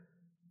etiquette.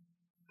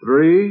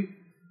 3,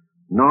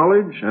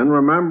 knowledge and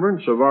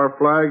remembrance of our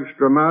flag's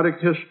dramatic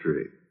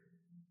history.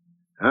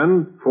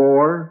 And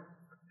 4,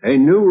 a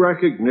new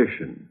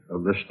recognition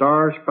of the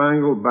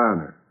Star-Spangled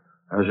Banner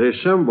as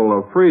a symbol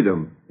of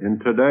freedom in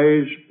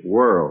today's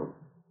world.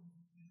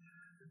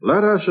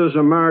 Let us as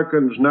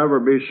Americans never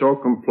be so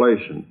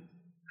complacent,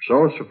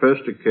 so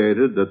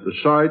sophisticated that the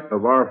sight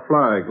of our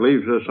flag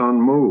leaves us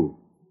unmoved.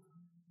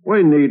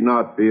 We need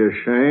not be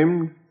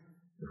ashamed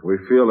if we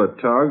feel a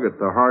tug at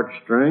the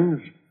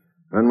heartstrings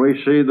when we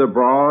see the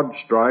broad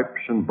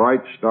stripes and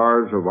bright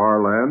stars of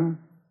our land,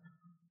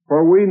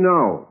 for we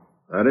know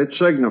that it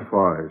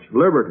signifies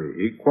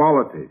liberty,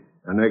 equality,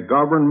 and a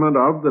government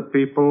of the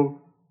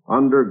people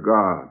under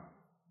God.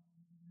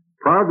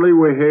 Proudly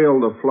we hail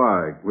the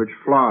flag which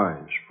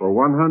flies for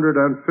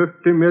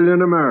 150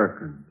 million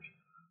Americans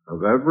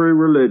of every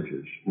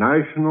religious,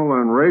 national,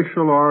 and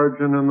racial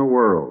origin in the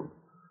world.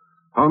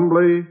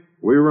 Humbly,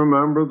 we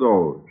remember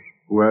those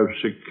who have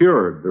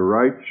secured the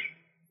rights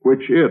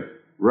which it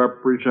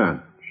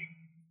represents.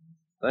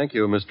 Thank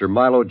you, Mr.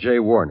 Milo J.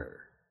 Warner.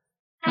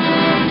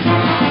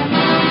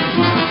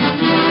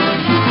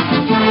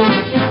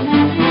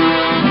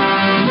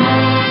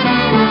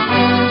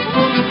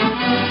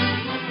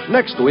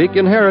 Next week,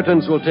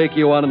 Inheritance will take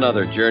you on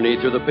another journey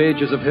through the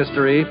pages of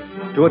history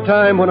to a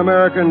time when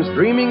Americans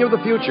dreaming of the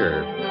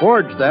future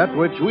forged that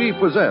which we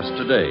possess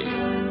today.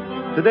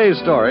 Today's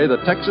story, The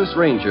Texas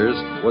Rangers,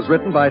 was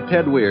written by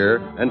Ted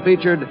Weir and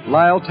featured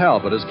Lyle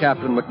Talbot as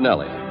Captain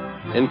McNelly.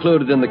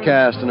 Included in the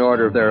cast in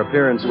order of their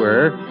appearance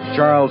were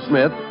Charles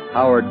Smith,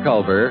 Howard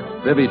Culver,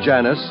 Vivi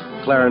Janis,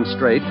 Clarence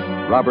Strait,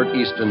 Robert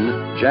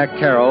Easton, Jack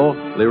Carroll,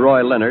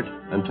 Leroy Leonard,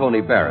 and Tony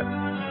Barrett.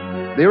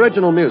 The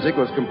original music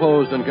was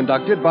composed and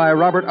conducted by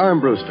Robert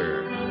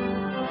Armbruster.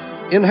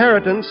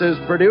 Inheritance is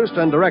produced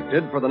and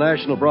directed for the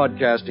National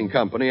Broadcasting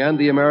Company and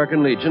the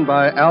American Legion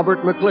by Albert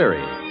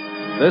McCleary.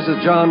 This is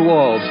John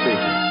Wall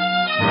speaking.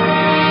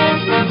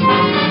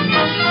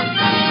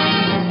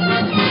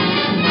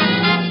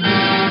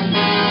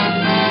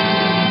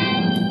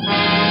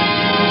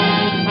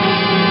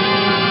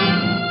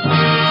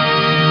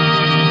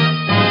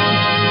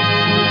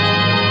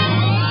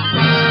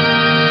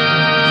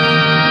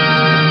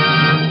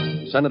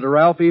 Senator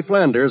Ralph E.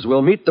 Flanders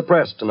will meet the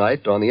press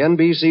tonight on the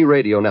NBC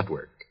Radio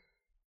Network.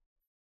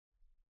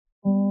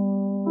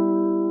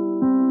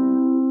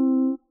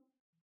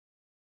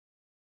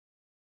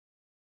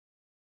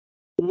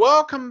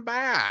 Welcome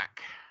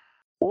back.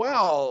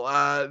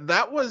 Well,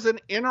 that was an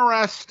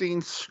interesting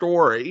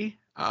story.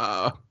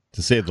 To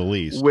say the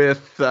least.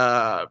 With,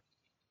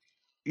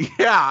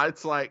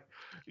 it's like,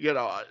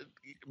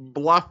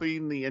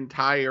 bluffing the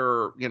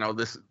entire,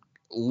 this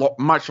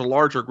much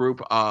larger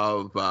group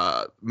of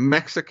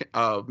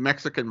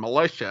Mexican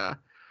militia,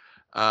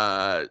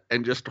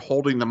 and just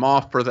holding them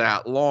off for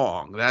that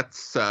long.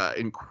 That's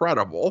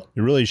incredible.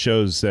 It really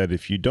shows that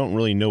if you don't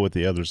really know what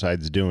the other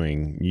side's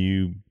doing,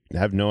 you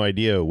have no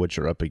idea what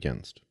you're up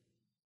against.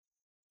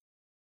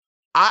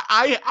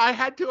 I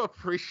had to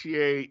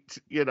appreciate,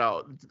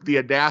 the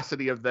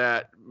audacity of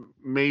that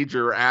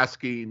major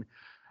asking,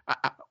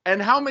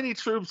 and how many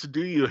troops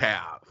do you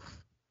have?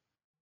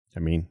 I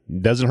mean,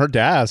 it doesn't hurt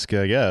to ask,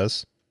 I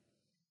guess.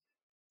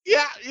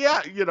 Yeah,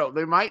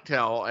 they might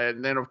tell.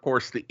 And then, of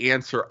course, the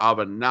answer of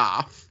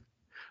enough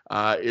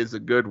is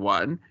a good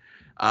one.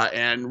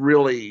 And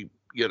really,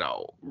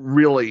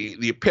 really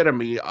the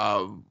epitome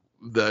of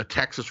the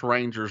Texas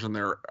Rangers and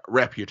their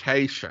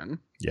reputation.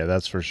 Yeah,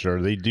 that's for sure.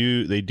 They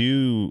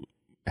do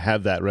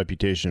have that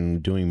reputation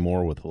doing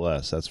more with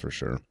less, that's for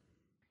sure.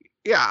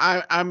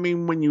 Yeah, I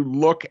mean, when you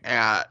look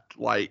at,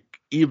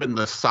 even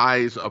the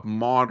size of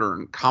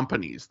modern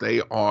companies, they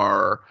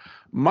are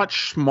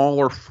much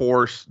smaller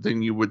force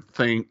than you would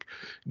think,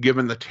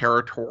 given the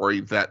territory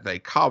that they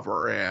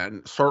cover.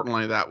 And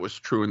certainly that was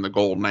true in the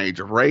golden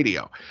age of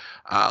radio.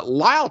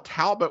 Lyle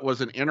Talbot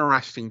was an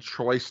interesting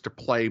choice to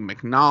play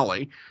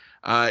McNally.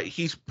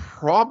 He's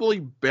probably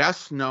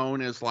best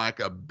known as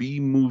a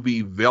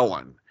B-movie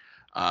villain.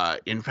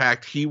 In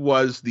fact, he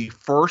was the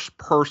first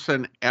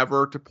person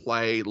ever to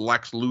play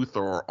Lex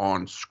Luthor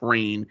on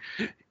screen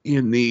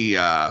in the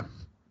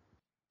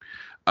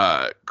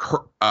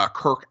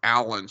Kirk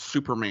Allen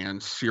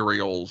Superman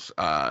serials,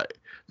 the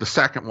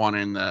second one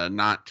in the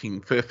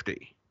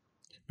 1950.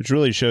 Which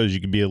really shows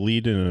you could be a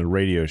lead in a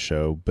radio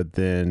show, but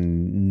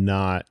then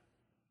not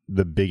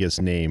the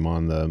biggest name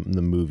on the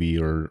movie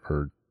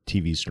or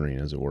TV screen,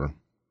 as it were.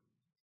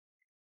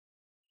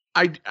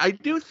 I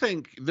do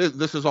think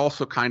this is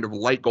also kind of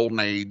late golden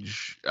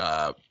age,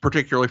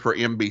 particularly for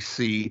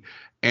NBC.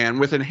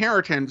 And with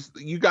Inheritance,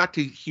 you got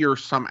to hear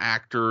some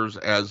actors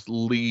as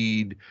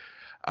lead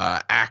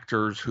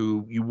actors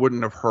who you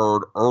wouldn't have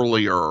heard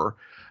earlier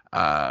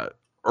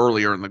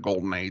in the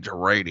golden age of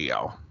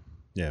radio.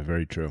 Yeah,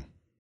 very true.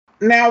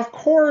 Now, of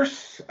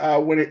course,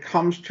 when it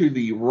comes to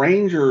the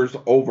Rangers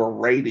over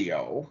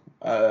radio,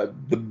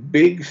 the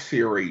big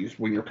series,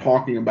 when you're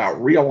talking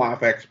about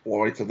real-life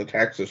exploits of the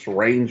Texas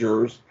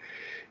Rangers,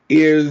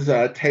 is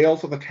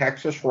Tales of the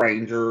Texas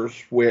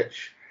Rangers,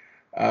 which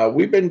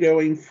we've been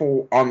doing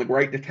on The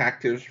Great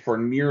Detectives for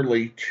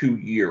nearly 2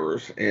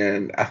 years.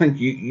 And I think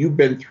you've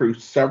been through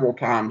several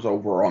times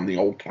over on the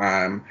Old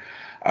Time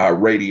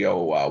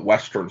Radio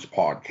Westerns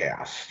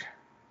podcast.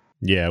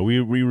 Yeah, we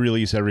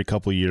release every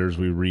couple of years.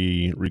 We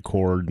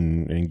re-record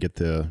and get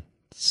the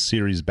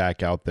series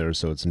back out there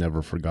so it's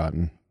never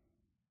forgotten.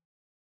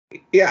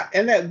 Yeah,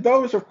 and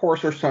those, of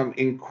course, are some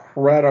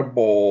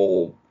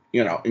incredible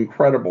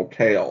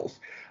tales.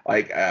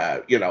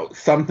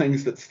 Some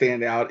things that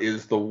stand out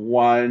is the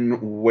one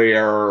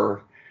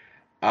where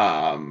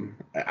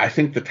I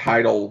think the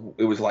title,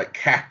 it was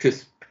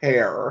Cactus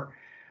Pear.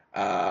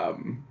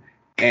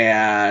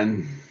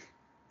 And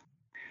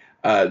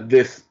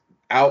this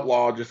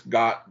Outlaw just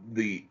got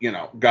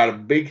got a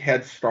big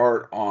head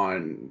start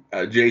on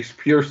Jace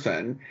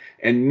Pearson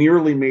and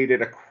nearly made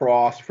it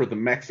across for the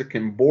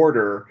Mexican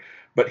border,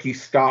 but he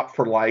stopped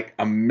for like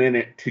a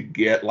minute to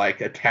get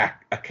like a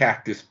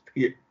cactus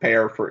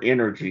pear for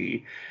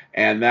energy,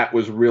 and that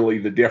was really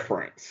the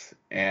difference.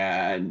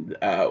 And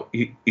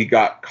he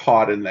got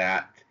caught in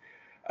that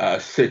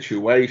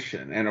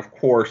situation. And of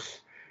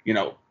course,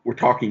 we're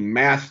talking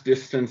mass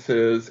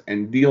distances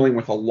and dealing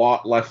with a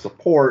lot less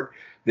support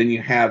than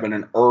you have in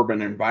an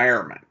urban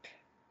environment.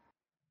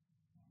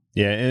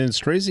 Yeah, and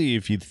it's crazy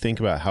if you think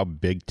about how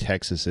big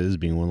Texas is,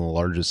 being one of the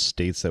largest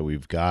states that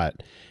we've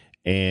got.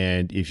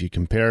 And if you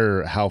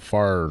compare how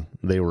far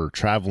they were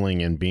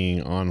traveling and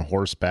being on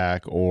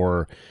horseback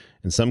or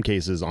in some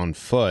cases on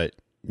foot,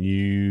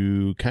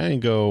 you kind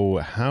of go,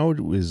 how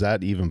is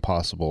that even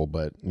possible?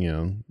 But,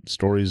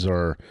 stories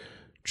are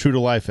true to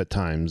life at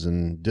times,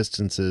 and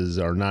distances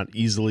are not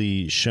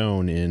easily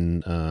shown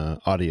in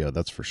audio,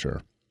 that's for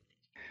sure.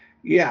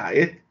 Yeah,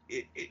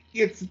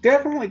 it's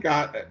definitely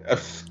got a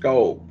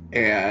scope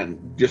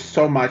and just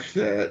so much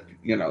that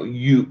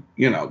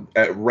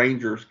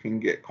rangers can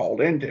get called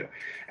into.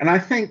 And I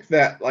think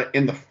that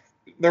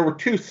there were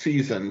 2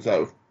 seasons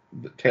of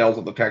the Tales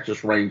of the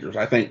Texas Rangers.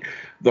 I think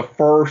the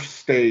first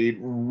stayed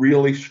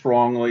really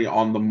strongly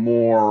on the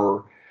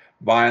more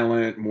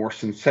violent, more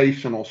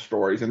sensational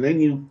stories, and then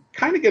you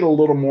kind of get a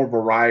little more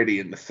variety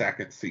in the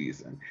second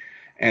season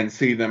and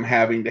see them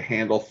having to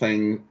handle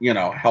things,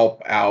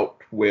 help out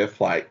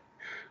with like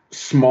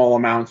small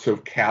amounts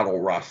of cattle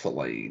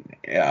rustling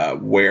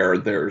where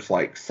there's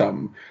like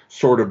some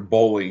sort of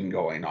bullying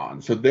going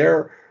on. So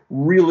there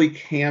really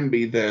can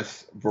be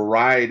this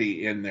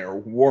variety in their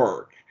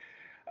work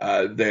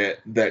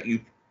that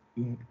you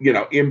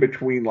in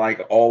between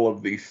like all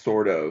of these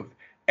sort of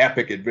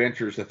epic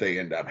adventures that they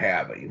end up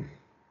having.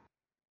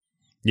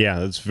 Yeah,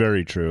 that's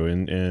very true.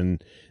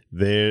 And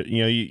there,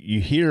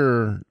 you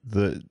hear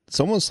it's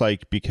almost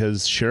like,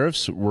 because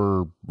sheriffs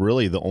were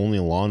really the only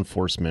law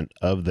enforcement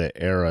of the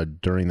era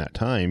during that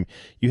time,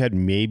 you had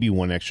maybe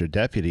one extra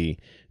deputy.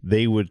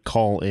 They would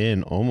call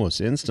in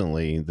almost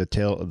instantly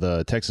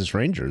the Texas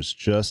Rangers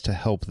just to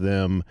help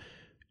them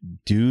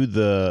do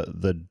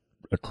the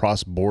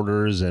across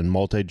borders and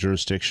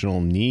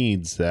multi-jurisdictional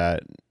needs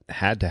that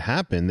had to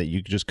happen that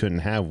you just couldn't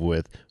have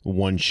with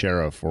one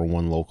sheriff or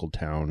one local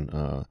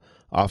town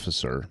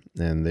officer.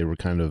 And they were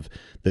kind of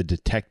the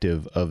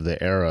detective of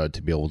the era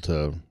to be able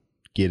to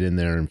get in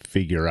there and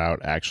figure out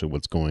actually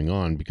what's going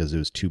on, because it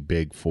was too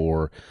big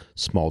for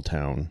small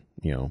town,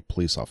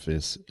 police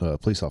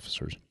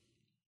officers.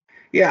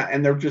 Yeah,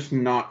 and they're just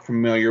not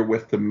familiar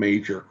with the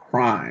major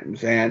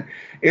crimes. And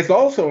it's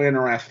also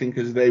interesting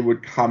because they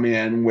would come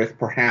in with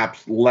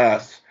perhaps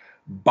less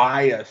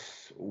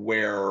bias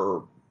where,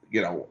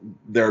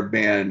 there had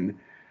been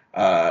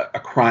a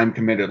crime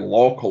committed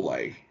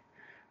locally,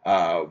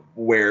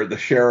 where the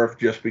sheriff,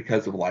 just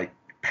because of like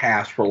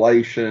past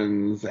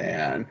relations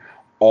and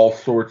all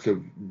sorts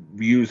of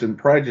views and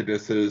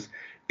prejudices,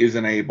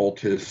 isn't able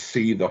to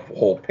see the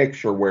whole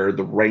picture, where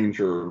the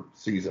ranger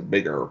sees a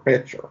bigger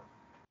picture.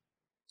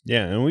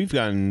 Yeah, and we've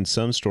gotten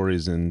some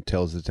stories in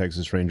Tales of the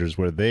Texas Rangers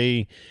where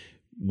they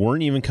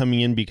weren't even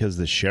coming in because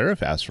the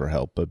sheriff asked for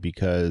help, but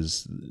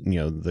because,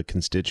 the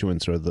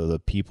constituents or the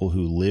people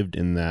who lived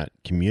in that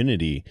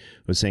community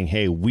was saying,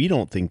 hey, we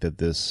don't think that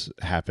this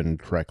happened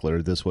correctly,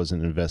 or this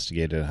wasn't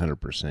investigated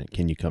 100%.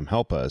 Can you come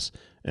help us?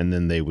 And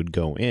then they would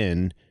go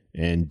in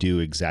and do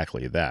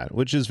exactly that,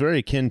 which is very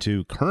akin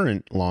to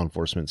current law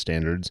enforcement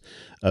standards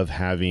of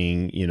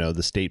having,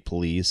 the state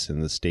police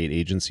and the state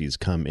agencies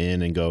come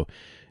in and go,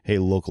 hey,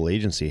 local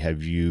agency,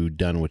 have you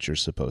done what you're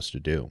supposed to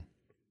do?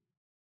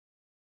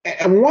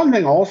 And one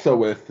thing also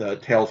with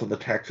Tales of the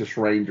Texas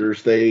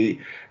Rangers, they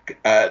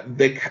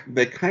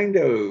kind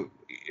of,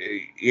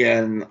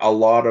 in a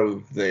lot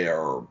of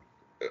their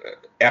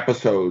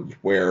episodes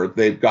where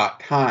they've got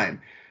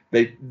time,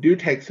 they do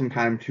take some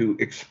time to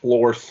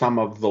explore some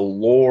of the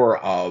lore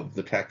of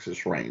the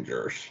Texas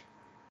Rangers.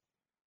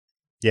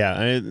 Yeah,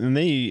 and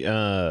they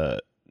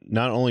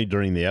not only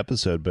during the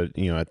episode, but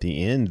at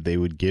the end, they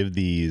would give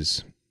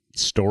these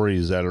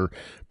stories that are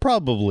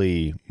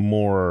probably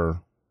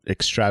more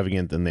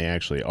extravagant than they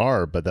actually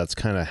are, but that's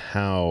kind of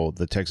how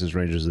the Texas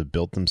Rangers have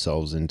built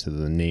themselves into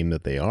the name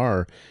that they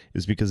are,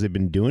 is because they've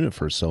been doing it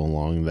for so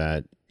long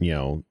that,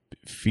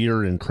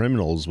 fear in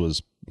criminals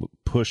was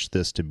pushed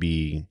this to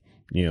be,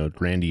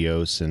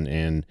 grandiose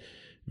and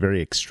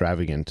very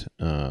extravagant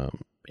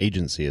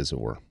agency, as it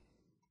were.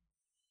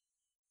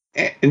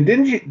 And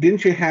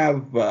didn't you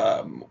have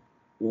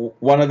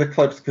one of the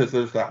clips, because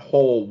there's that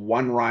whole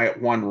One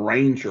Riot, One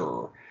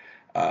Ranger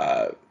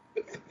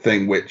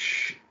thing,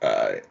 which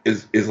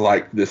is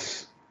like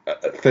this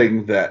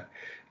thing that,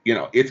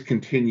 it's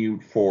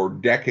continued for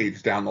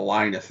decades down the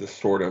line as this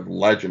sort of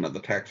legend of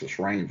the Texas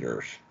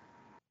Rangers.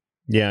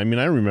 Yeah, I mean,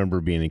 I remember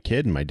being a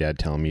kid and my dad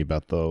telling me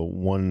about the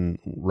One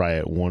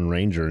Riot, One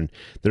Ranger. And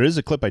there is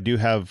a clip I do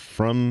have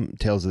from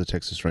Tales of the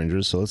Texas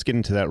Rangers. So let's get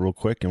into that real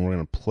quick. And we're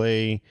going to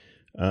play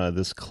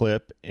this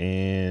clip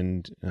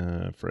and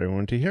for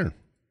everyone to hear.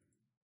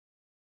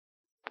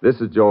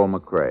 This is Joel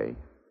McCrae.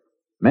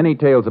 Many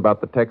tales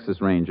about the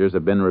Texas Rangers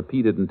have been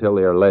repeated until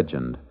they are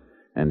legend,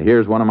 and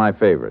here's one of my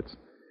favorites.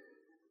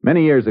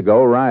 Many years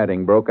ago,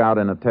 rioting broke out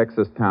in a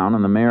Texas town,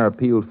 and the mayor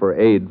appealed for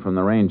aid from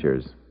the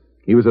Rangers.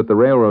 He was at the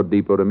railroad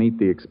depot to meet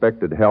the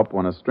expected help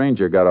when a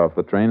stranger got off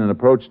the train and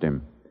approached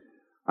him.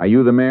 "Are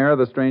you the mayor?"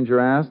 the stranger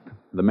asked.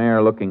 The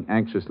mayor, looking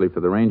anxiously for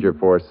the Ranger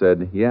force,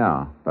 said,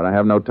 "Yeah, but I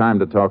have no time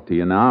to talk to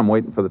you now. I'm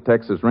waiting for the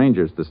Texas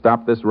Rangers to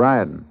stop this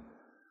rioting."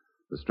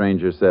 The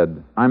stranger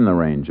said, "I'm the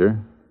Ranger.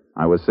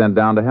 I was sent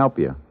down to help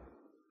you."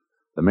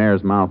 The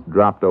mayor's mouth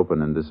dropped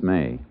open in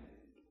dismay.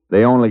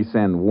 "They only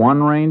send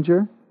one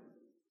Ranger?"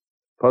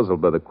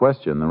 Puzzled by the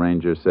question, the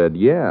Ranger said,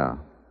 "Yeah.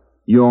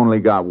 You only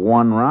got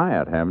one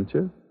riot, haven't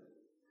you?"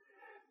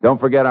 Don't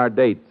forget our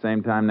date,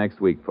 same time next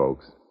week,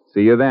 folks.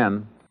 See you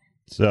then.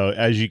 So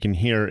as you can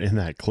hear in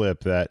that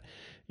clip that,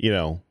 you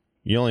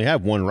only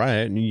have one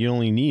riot and you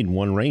only need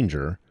one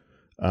Ranger.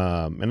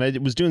 And I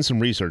was doing some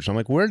research. I'm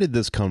like, where did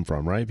this come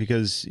from, right?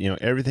 Because,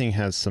 everything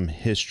has some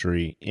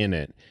history in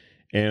it.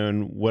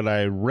 And what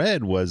I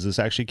read was this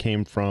actually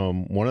came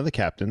from one of the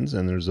captains,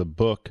 and there's a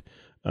book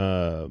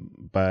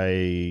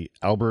by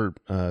Albert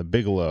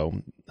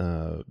Bigelow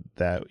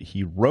that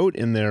he wrote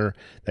in there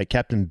that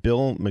Captain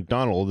Bill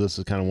McDonald, this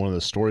is kind of one of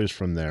the stories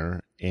from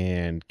there,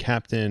 and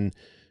Captain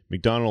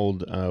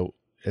McDonald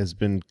has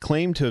been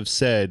claimed to have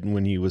said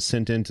when he was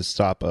sent in to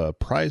stop a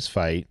prize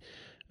fight,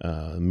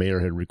 the mayor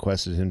had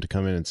requested him to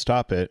come in and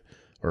stop it,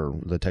 or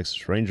the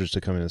Texas Rangers to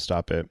come in and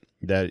stop it,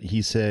 that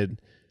he said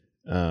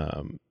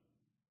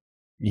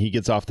he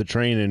gets off the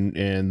train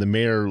and the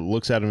mayor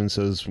looks at him and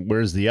says,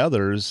 "Where's the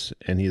others?"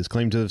 And he is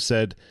claimed to have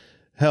said,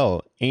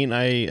 "Hell, ain't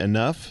I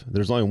enough?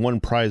 There's only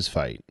one prize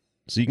fight."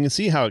 So you can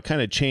see how it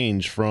kind of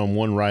changed from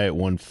one riot,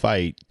 one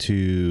fight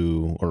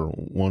or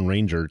one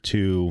Ranger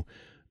to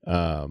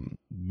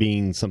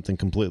being something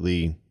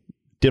completely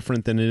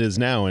different than it is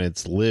now. And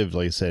it's lived,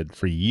 like I said,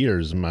 for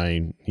years.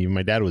 Even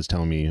my dad was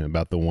telling me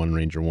about the one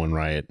Ranger, one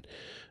riot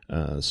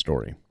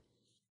story.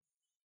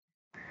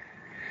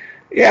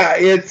 Yeah,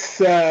 it's,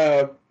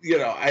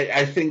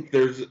 I think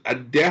there's a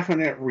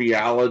definite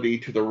reality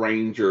to the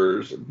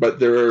Rangers, but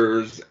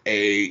there's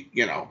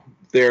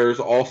there's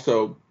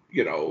also,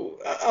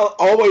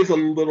 always a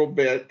little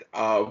bit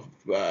of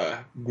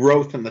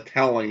growth in the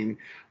telling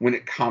when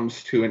it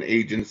comes to an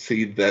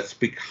agency that's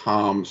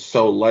become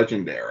so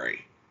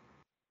legendary.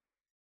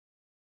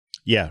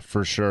 Yeah,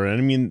 for sure. And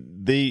I mean,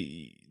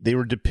 they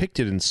were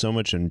depicted in so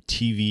much in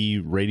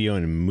TV, radio,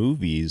 and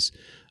movies.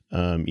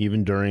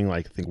 Even during,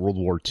 I think, World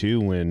War II,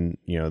 when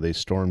they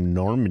stormed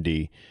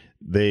Normandy,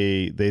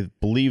 they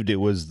believed it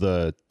was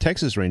the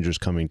Texas Rangers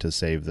coming to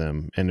save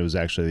them, and it was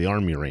actually the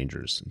Army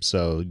Rangers.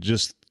 So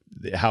just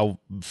how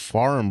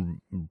far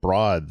and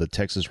broad the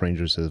Texas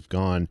Rangers have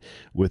gone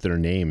with their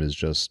name is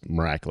just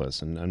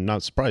miraculous, and I'm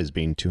not surprised,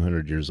 being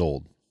 200 years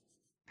old.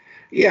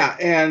 Yeah,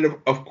 and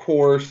of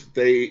course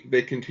they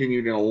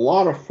continued in a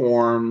lot of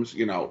forms.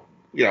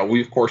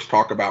 We of course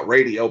talk about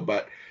radio,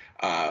 but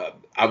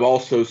I've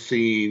also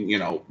seen,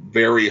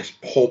 various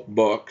pulp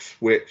books,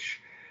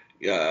 which,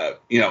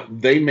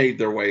 they made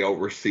their way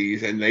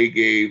overseas, and they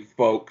gave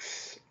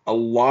folks a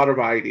lot of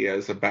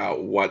ideas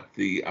about what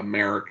the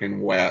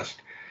American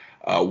West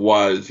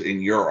was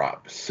in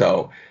Europe.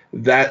 So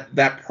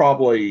that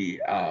probably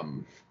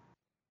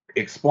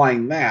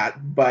explained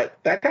that, but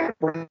that kind of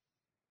brings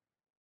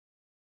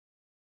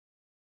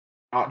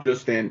not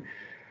just in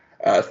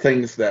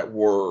things that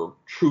were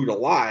true to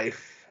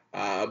life,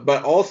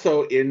 but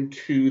also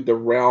into the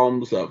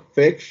realms of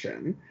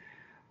fiction.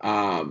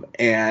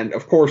 And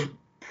of course,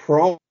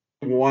 probably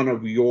one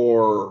of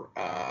your,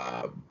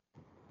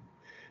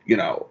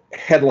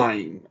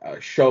 headline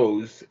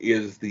shows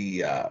is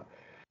the,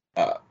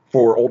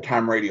 for old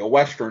time radio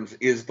westerns,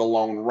 is the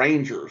Lone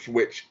Ranger,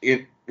 which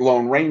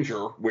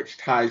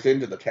ties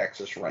into the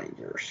Texas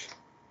Rangers.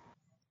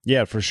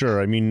 Yeah, for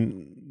sure. I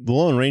mean, the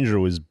Lone Ranger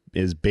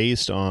is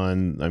based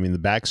on, the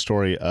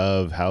backstory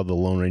of how the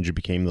Lone Ranger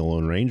became the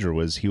Lone Ranger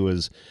was he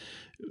was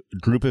a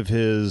group of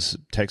his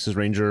Texas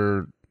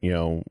Ranger,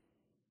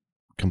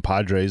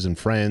 compadres and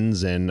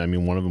friends.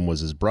 And one of them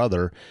was his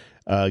brother,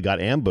 got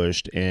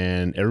ambushed,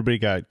 and everybody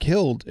got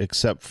killed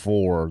except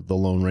for the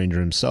Lone Ranger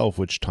himself,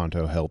 which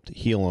Tonto helped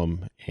heal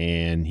him.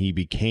 And he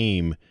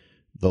became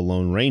the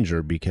Lone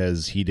Ranger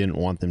because he didn't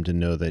want them to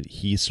know that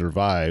he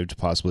survived,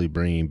 possibly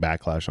bringing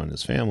backlash on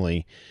his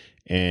family.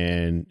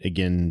 And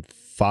again,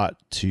 fought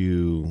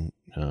to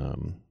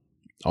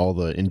all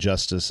the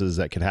injustices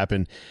that could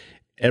happen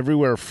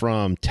everywhere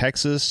from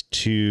Texas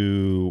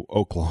to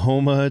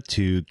Oklahoma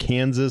to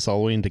Kansas, all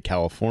the way into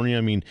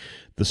California.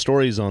 The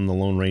stories on the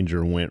Lone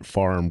Ranger went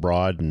far and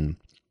broad and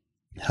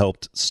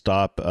helped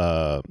stop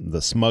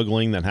the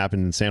smuggling that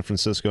happened in San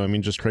Francisco.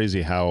 Just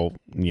crazy how,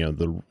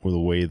 the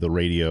way the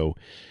radio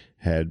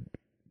had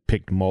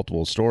picked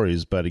multiple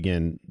stories. But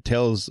again,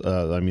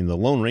 the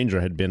Lone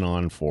Ranger had been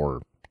on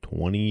for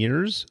 20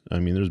 years. I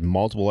mean, there's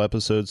multiple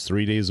episodes,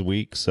 3 days a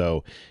week.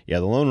 So yeah,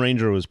 the Lone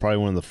Ranger was probably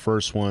one of the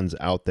first ones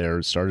out there.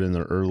 It started in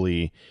the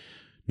early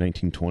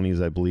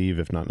 1920s, I believe,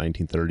 if not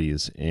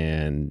 1930s,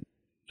 and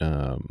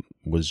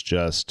was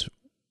just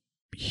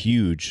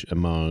huge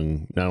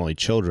among not only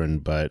children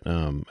but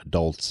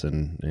adults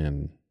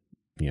and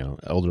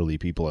elderly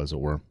people, as it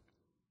were.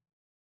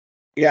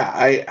 Yeah,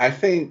 I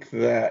think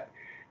that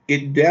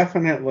it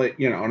definitely,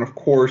 and of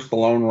course the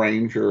Lone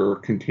Ranger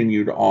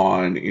continued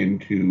on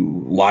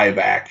into live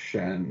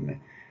action,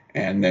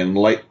 and then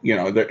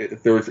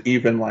there was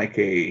even like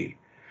a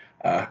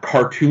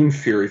cartoon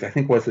series. I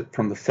think, was it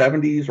from the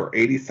 70s or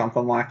 80s,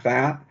 something like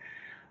that.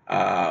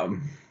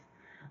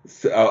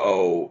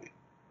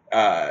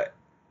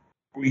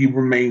 He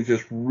remains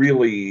just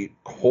really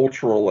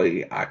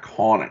culturally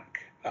iconic.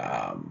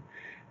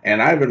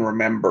 And I even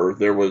remember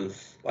there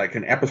was like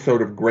an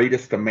episode of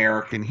Greatest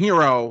American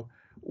Hero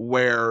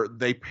where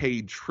they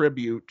paid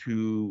tribute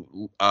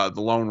to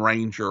the Lone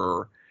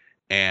Ranger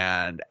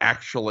and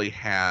actually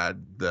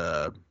had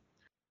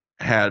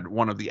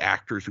one of the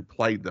actors who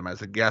played them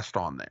as a guest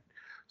on it.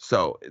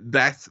 So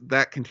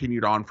that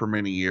continued on for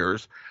many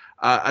years.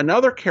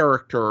 Another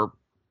character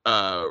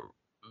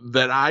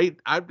that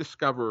I've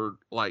discovered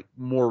like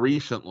more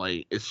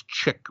recently is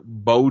Chick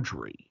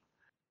Beaudry.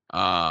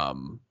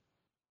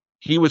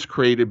 He was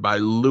created by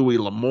Louis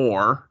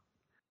L'Amour,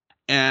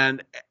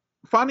 and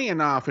funny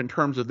enough, in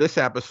terms of this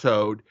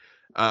episode,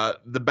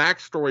 the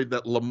backstory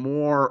that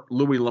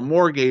Louis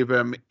L'Amour gave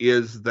him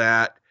is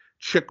that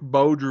Chick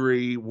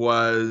Beaudry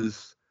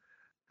was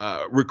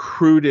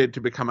recruited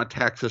to become a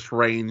Texas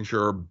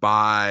Ranger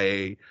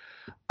by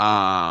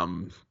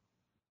McNally.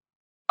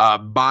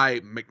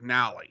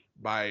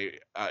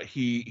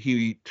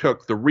 He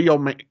took the real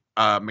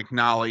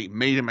McNally,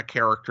 made him a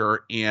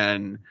character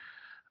in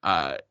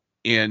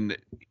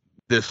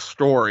this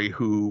story,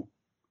 who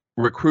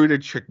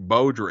recruited Chick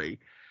Beaudry.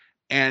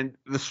 And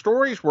the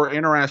stories were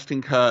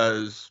interesting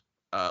because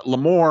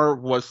L'Amour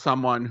was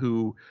someone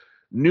who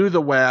knew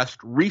the West,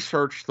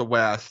 researched the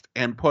West,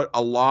 and put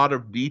a lot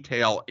of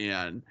detail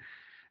in.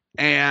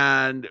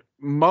 And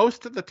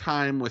most of the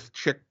time with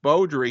Chick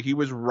Beaudry, he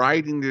was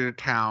riding to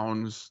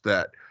towns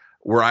that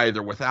were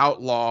either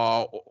without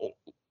law,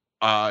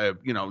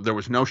 there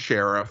was no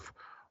sheriff,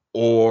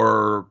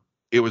 or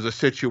it was a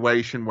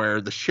situation where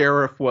the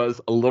sheriff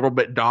was a little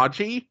bit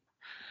dodgy,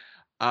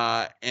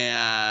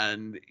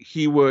 and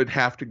he would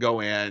have to go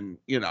in.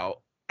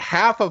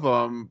 Half of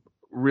them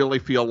really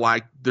feel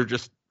like they're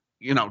just,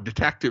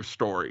 detective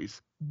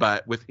stories,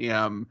 but with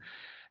him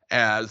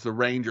as the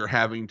Ranger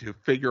having to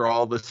figure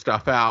all this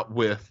stuff out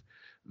with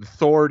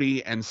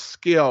authority and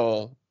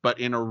skill, but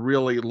in a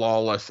really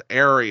lawless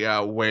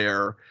area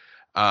where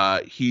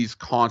he's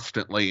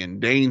constantly in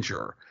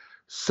danger.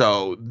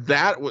 So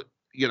that would,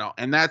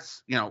 and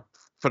that's,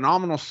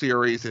 phenomenal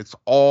series. It's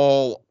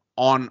all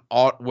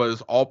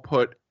was all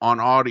put on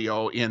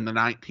audio in the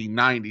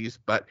 1990s,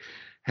 but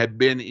had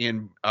been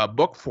in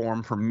book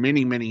form for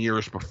many, many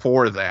years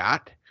before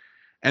that.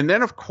 And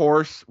then, of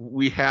course,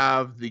 we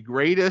have the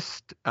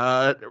greatest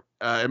and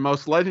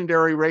most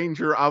legendary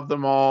Ranger of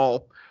them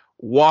all,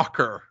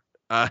 Walker,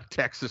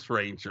 Texas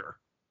Ranger.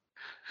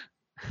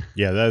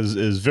 Yeah, that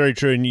is very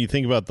true. And you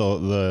think about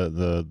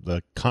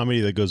the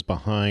comedy that goes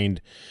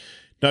behind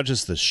not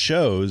just the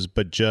shows,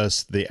 but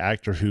just the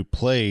actor who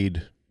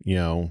played,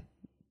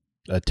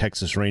 a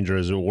Texas Ranger,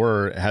 as it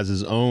were, has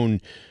his own,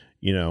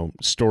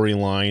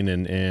 storyline,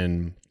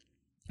 and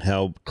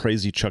how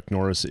crazy Chuck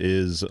Norris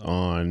is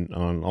on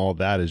all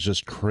that is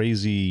just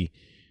crazy.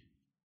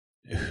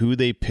 Who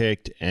they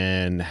picked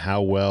and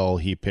how well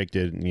he picked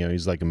it.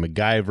 He's like a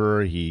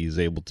MacGyver. He's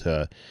able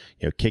to,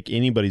 kick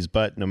anybody's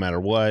butt no matter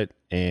what.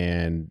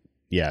 And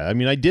yeah, I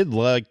mean, I did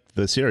like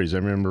the series. I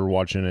remember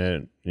watching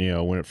it,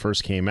 when it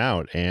first came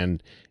out,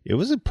 and it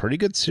was a pretty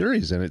good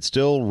series, and it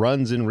still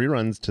runs in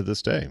reruns to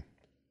this day.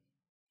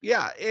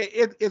 Yeah,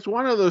 it's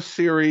one of those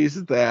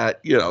series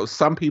that,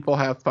 some people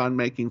have fun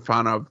making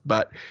fun of,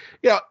 but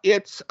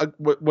it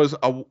was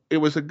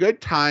a good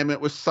time.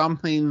 It was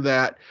something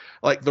that,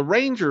 like, the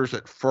Rangers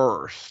at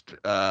first,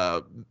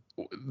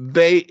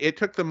 it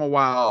took them a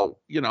while,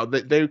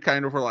 they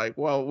kind of were like,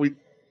 well,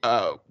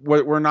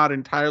 we're not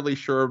entirely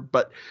sure,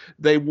 but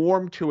they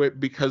warmed to it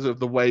because of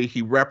the way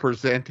he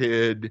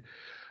represented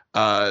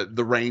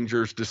the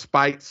Rangers,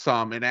 despite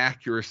some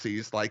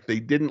inaccuracies. Like, they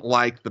didn't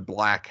like the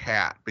black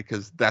hat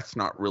because that's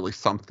not really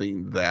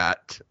something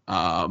that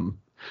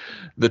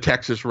the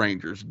Texas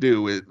Rangers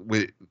do.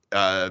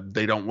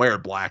 They don't wear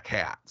black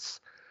hats.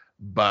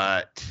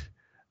 But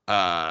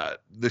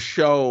the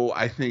show,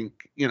 I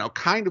think,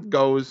 kind of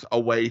goes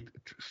away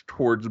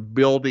towards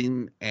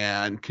building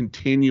and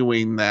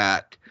continuing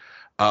that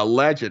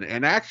legend.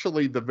 And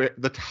actually,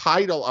 the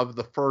title of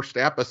the first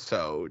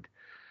episode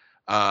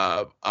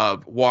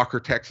of Walker,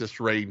 Texas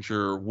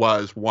Ranger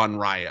was One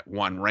Riot,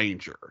 One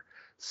Ranger.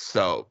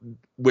 So,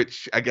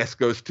 which I guess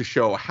goes to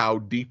show how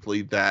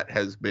deeply that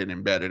has been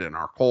embedded in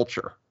our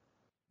culture.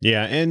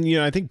 Yeah, and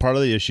I think part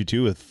of the issue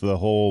too with the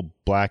whole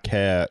black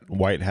hat,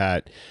 white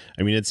hat,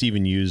 I mean, it's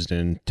even used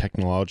in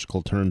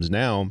technological terms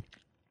now.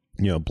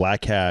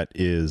 Black hat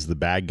is the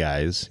bad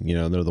guys.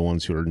 They're the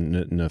ones who are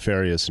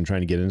nefarious and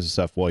trying to get into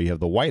stuff. Well, you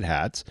have the white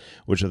hats,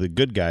 which are the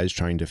good guys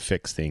trying to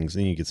fix things.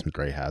 Then you get some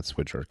gray hats,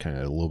 which are kind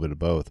of a little bit of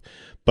both.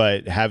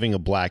 But having a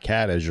black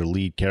hat as your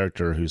lead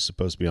character who's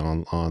supposed to be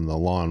on the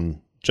law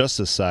and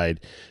justice side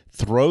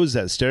throws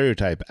that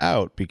stereotype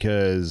out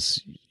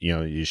because,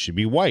 you should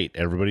be white.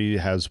 Everybody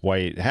has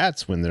white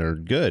hats when they're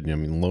good. I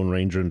mean, Lone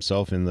Ranger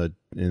himself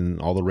in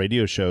all the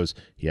radio shows,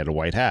 he had a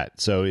white hat.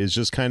 So it's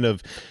just kind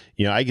of,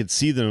 I could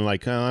see them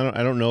like, oh,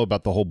 I don't know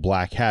about the whole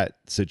black hat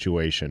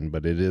situation,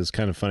 but it is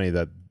kind of funny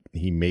that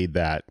he made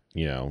that,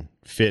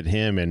 fit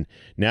him. And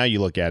now you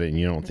look at it and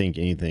you don't think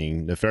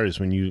anything nefarious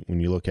when you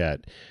look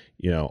at,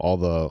 all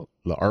the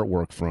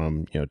artwork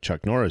from,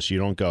 Chuck Norris. You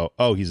don't go,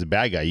 oh, he's a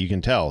bad guy. You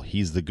can tell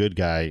he's the good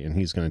guy and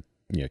he's going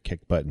to,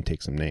 kick butt and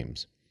take some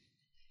names.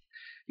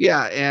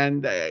 Yeah,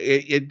 and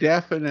it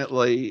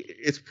definitely,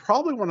 it's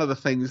probably one of the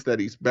things that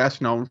he's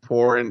best known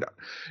for. And,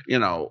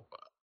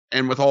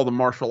 and with all the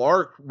martial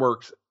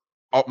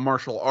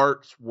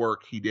arts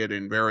work he did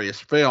in various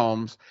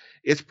films,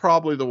 it's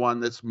probably the one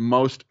that's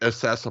most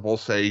accessible,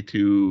 say,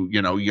 to,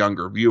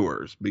 younger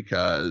viewers,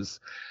 because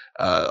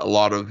a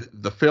lot of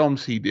the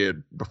films he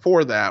did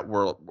before that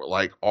were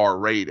like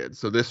R-rated.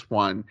 So this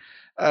one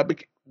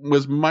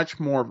was much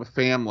more of a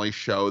family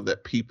show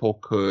that people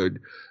could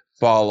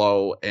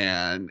follow,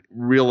 and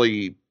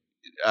really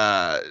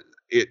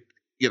it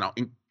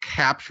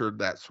captured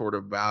that sort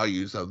of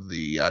values of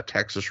the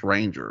Texas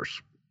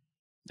Rangers.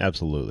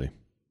 Absolutely.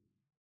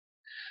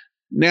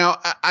 Now,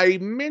 I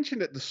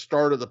mentioned at the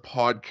start of the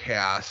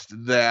podcast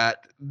that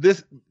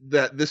this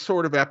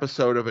sort of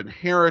episode of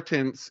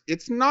Inheritance,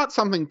 it's not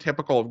something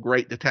typical of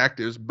great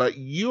detectives, but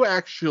you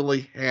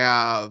actually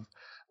have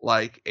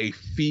like a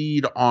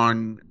feed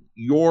on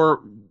your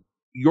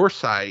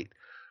site,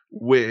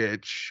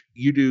 which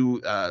you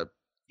do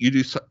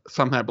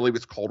something, I believe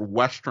it's called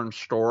Western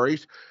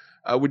Stories.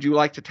 Would you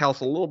like to tell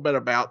us a little bit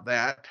about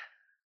that?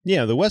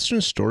 Yeah, the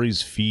Western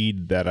Stories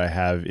feed that I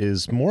have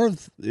is more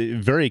of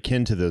very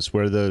akin to this,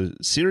 where the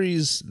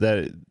series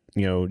that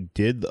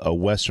did a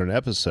Western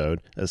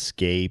episode,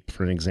 Escape,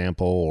 for an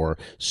example, or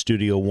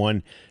Studio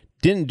One,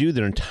 didn't do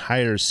their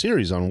entire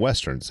series on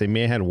Westerns. They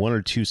may have had one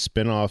or two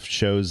spin-off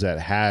shows that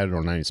had,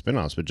 or not even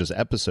spin-offs, but just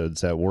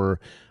episodes that were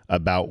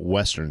about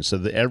Westerns.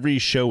 So every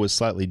show was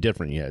slightly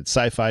different. You had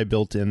sci-fi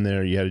built in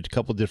there. You had a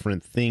couple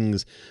different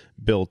things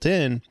built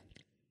in.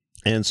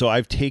 And so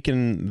I've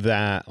taken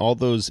all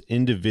those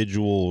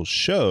individual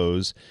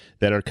shows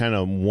that are kind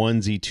of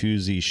onesie,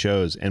 twosie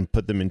shows and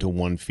put them into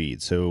one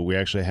feed. So we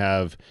actually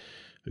have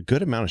a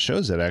good amount of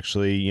shows that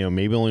actually,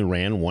 maybe only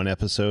ran one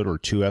episode or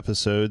two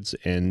episodes,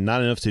 and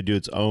not enough to do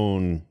its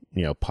own,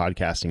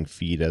 podcasting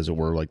feed, as it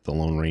were, like the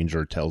Lone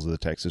Ranger Tales of the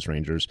Texas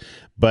Rangers.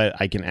 But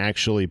I can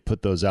actually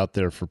put those out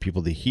there for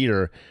people to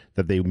hear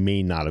that they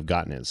may not have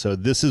gotten it. So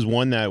this is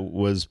one that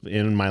was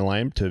in my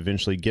line to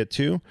eventually get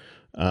to.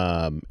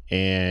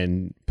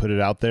 And put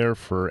it out there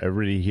for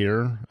everybody to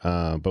hear.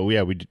 But we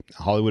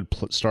Hollywood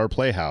Star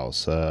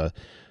Playhouse.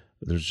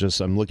 There's just,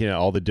 I'm looking at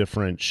all the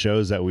different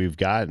shows that we've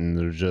got, and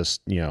there's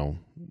just,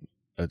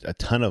 a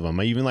ton of them.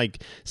 I even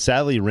like,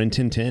 sadly, Rin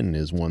Tin Tin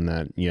is one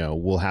that,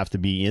 will have to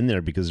be in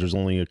there because there's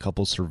only a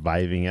couple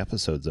surviving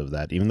episodes of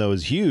that. Even though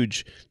it's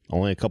huge,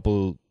 only a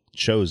couple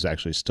shows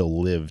actually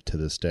still live to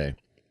this day.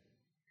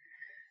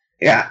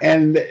 Yeah,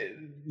 and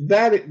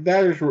that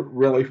is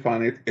really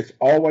fun. It's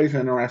always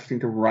interesting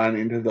to run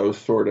into those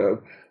sort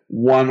of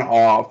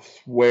one-offs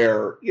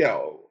where,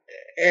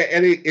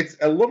 and it's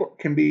a little,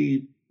 can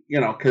be,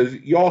 because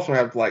you also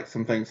have like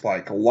some things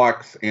like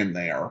Lux in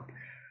there,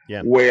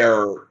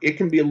 where it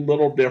can be a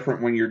little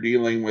different when you're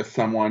dealing with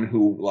someone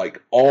who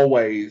like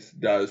always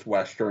does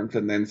Westerns,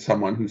 and then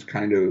someone who's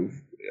kind of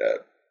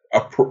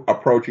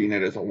approaching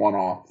it as a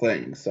one-off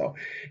thing. So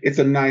it's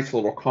a nice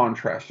little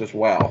contrast as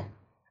well.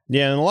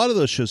 Yeah, and a lot of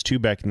those shows, too,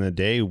 back in the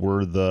day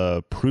were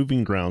the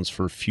proving grounds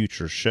for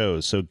future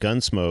shows. So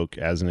Gunsmoke,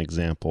 as an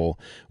example,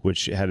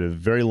 which had a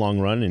very long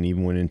run and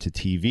even went into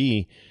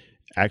TV,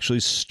 actually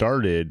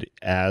started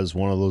as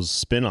one of those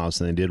spin-offs,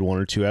 and they did one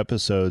or two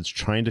episodes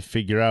trying to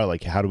figure out,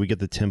 like, how do we get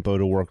the tempo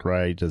to work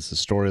right? Does the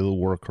story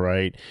work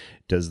right?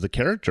 Does the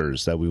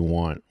characters that we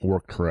want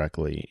work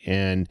correctly?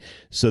 And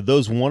so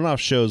those one-off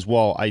shows,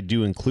 while I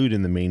do include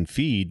in the main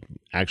feed,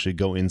 actually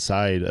go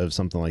inside of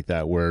something like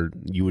that, where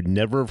you would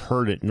never have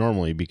heard it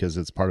normally because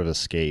it's part of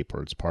Escape,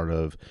 or it's part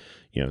of,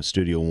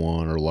 Studio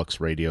One or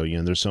Lux Radio.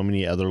 There's so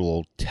many other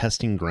little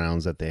testing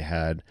grounds that they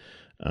had.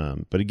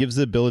 But it gives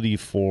the ability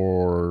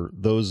for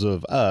those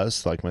of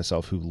us, like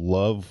myself, who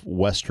love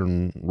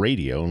Western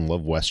radio and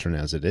love Western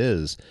as it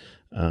is,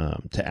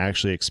 to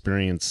actually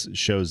experience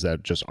shows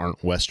that just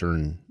aren't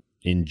Western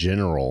in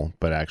general,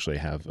 but actually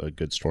have a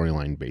good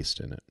storyline based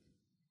in it.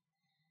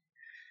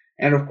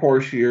 And of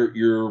course,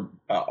 you're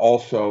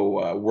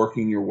also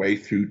working your way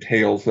through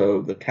Tales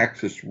of the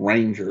Texas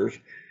Rangers.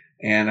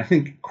 And I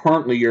think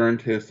currently you're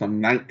into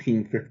some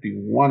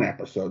 1951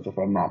 episodes, if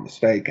I'm not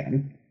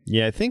mistaken.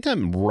 Yeah, I think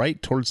I'm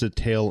right towards the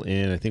tail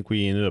end. I think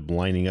we ended up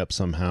lining up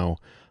somehow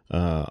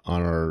on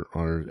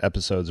our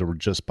episodes that were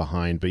just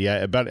behind. But yeah,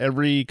 about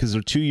because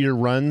they're 2-year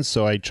runs,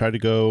 so I try to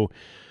go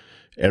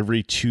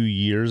every 2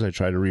 years. I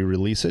try to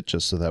re-release it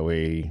just so that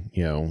way,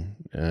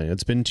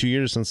 it's been 2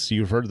 years since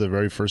you've heard the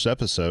very first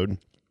episode.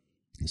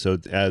 So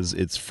as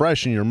it's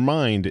fresh in your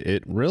mind,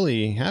 it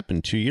really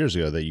happened 2 years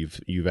ago that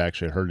you've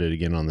actually heard it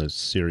again on the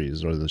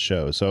series or the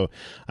show. So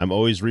I'm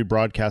always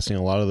rebroadcasting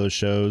a lot of those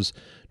shows,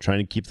 trying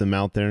to keep them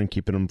out there and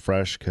keeping them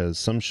fresh because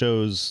some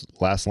shows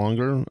last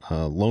longer.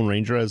 Lone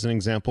Ranger, as an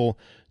example,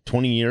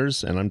 20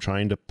 years, and I'm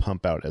trying to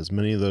pump out as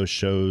many of those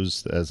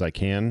shows as I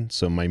can.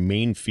 So my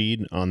main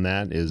feed on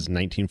that is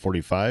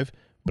 1945.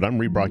 But I'm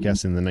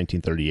rebroadcasting the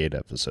 1938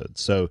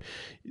 episodes. So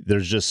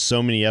there's just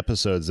so many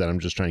episodes that I'm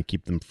just trying to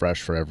keep them fresh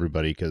for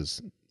everybody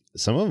because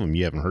some of them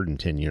you haven't heard in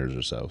 10 years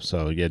or so.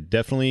 So yeah,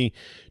 definitely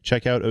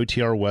check out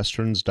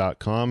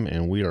otrwesterns.com,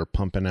 and we are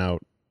pumping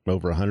out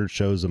over 100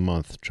 shows a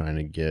month trying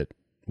to get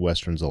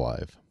Westerns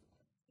alive.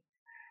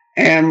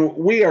 And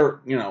we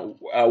are,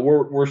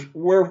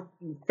 we're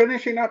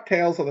finishing up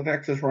Tales of the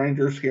Texas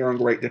Rangers here on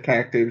Great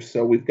Detectives.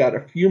 So we've got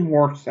a few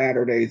more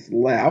Saturdays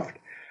left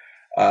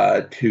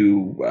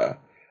to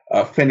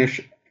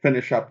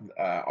finish up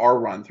our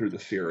run through the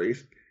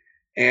series,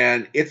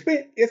 and it's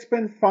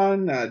been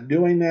fun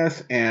doing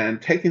this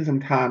and taking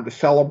some time to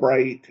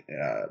celebrate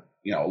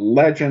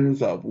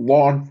legends of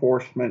law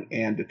enforcement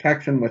and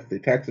detection with the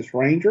Texas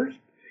Rangers.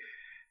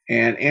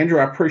 And Andrew,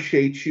 I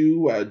appreciate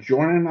you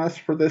joining us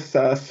for this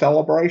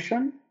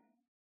celebration.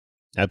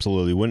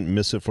 Absolutely, wouldn't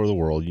miss it for the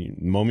world. The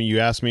moment you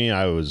asked me,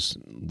 I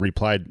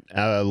replied,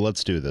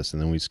 "Let's do this,"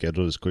 and then we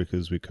scheduled as quickly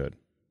as we could.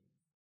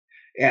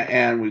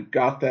 And we've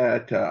got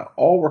that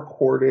all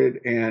recorded,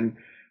 and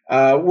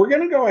we're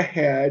going to go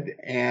ahead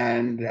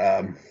and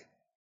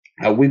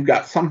we've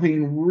got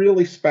something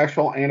really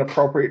special and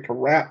appropriate to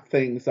wrap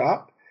things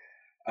up.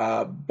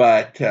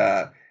 But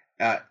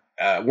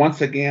once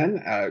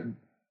again,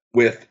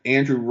 with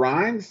Andrew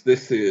Rhynes,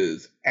 this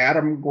is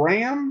Adam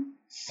Graham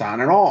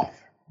signing off.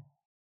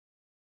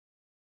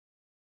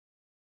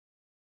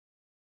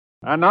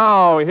 And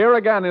now, here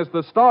again is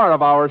the star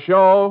of our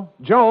show,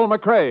 Joel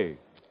McCrea.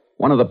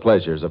 One of the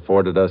pleasures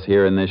afforded us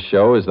here in this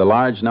show is the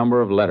large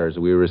number of letters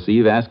we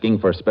receive asking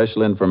for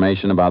special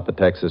information about the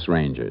Texas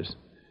Rangers.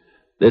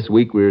 This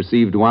week we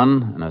received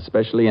one, an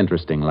especially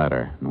interesting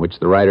letter, in which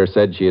the writer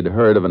said she had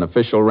heard of an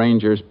official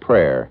Ranger's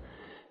prayer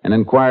and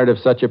inquired if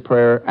such a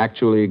prayer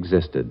actually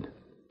existed.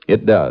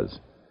 It does.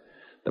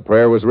 The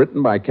prayer was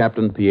written by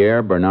Captain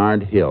Pierre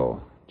Bernard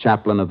Hill,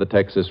 chaplain of the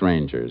Texas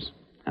Rangers,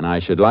 and I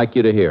should like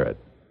you to hear it.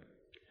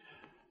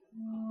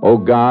 O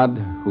God,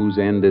 whose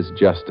end is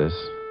justice,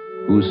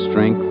 whose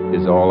strength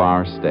is all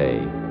our stay,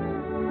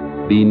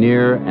 be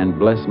near and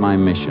bless my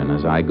mission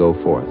as I go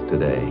forth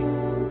today.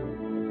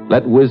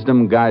 Let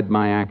wisdom guide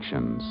my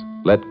actions,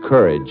 let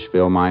courage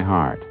fill my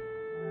heart,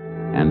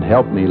 and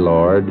help me,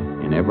 Lord,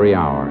 in every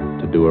hour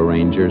to do a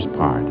ranger's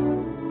part.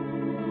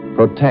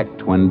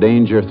 Protect when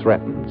danger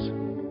threatens,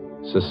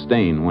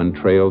 sustain when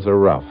trails are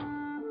rough.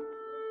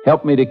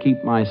 Help me to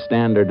keep my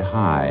standard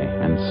high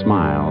and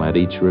smile at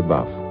each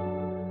rebuff.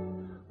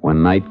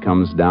 When night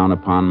comes down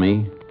upon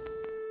me,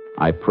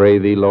 I pray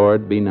thee,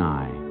 Lord, be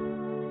nigh,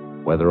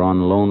 whether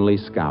on lonely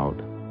scout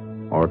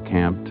or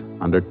camped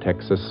under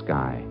Texas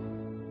sky.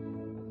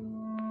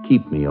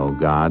 Keep me, O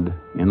God,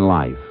 in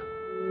life,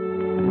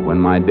 and when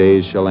my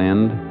days shall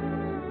end,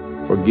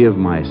 forgive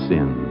my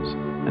sins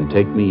and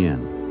take me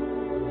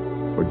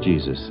in, for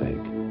Jesus'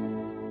 sake.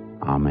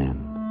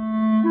 Amen.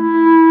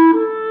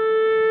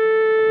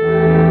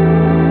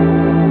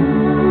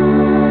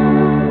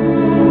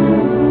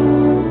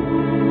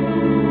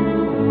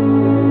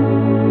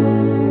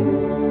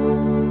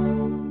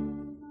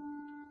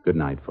 Good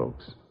night,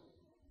 folks.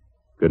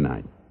 Good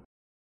night.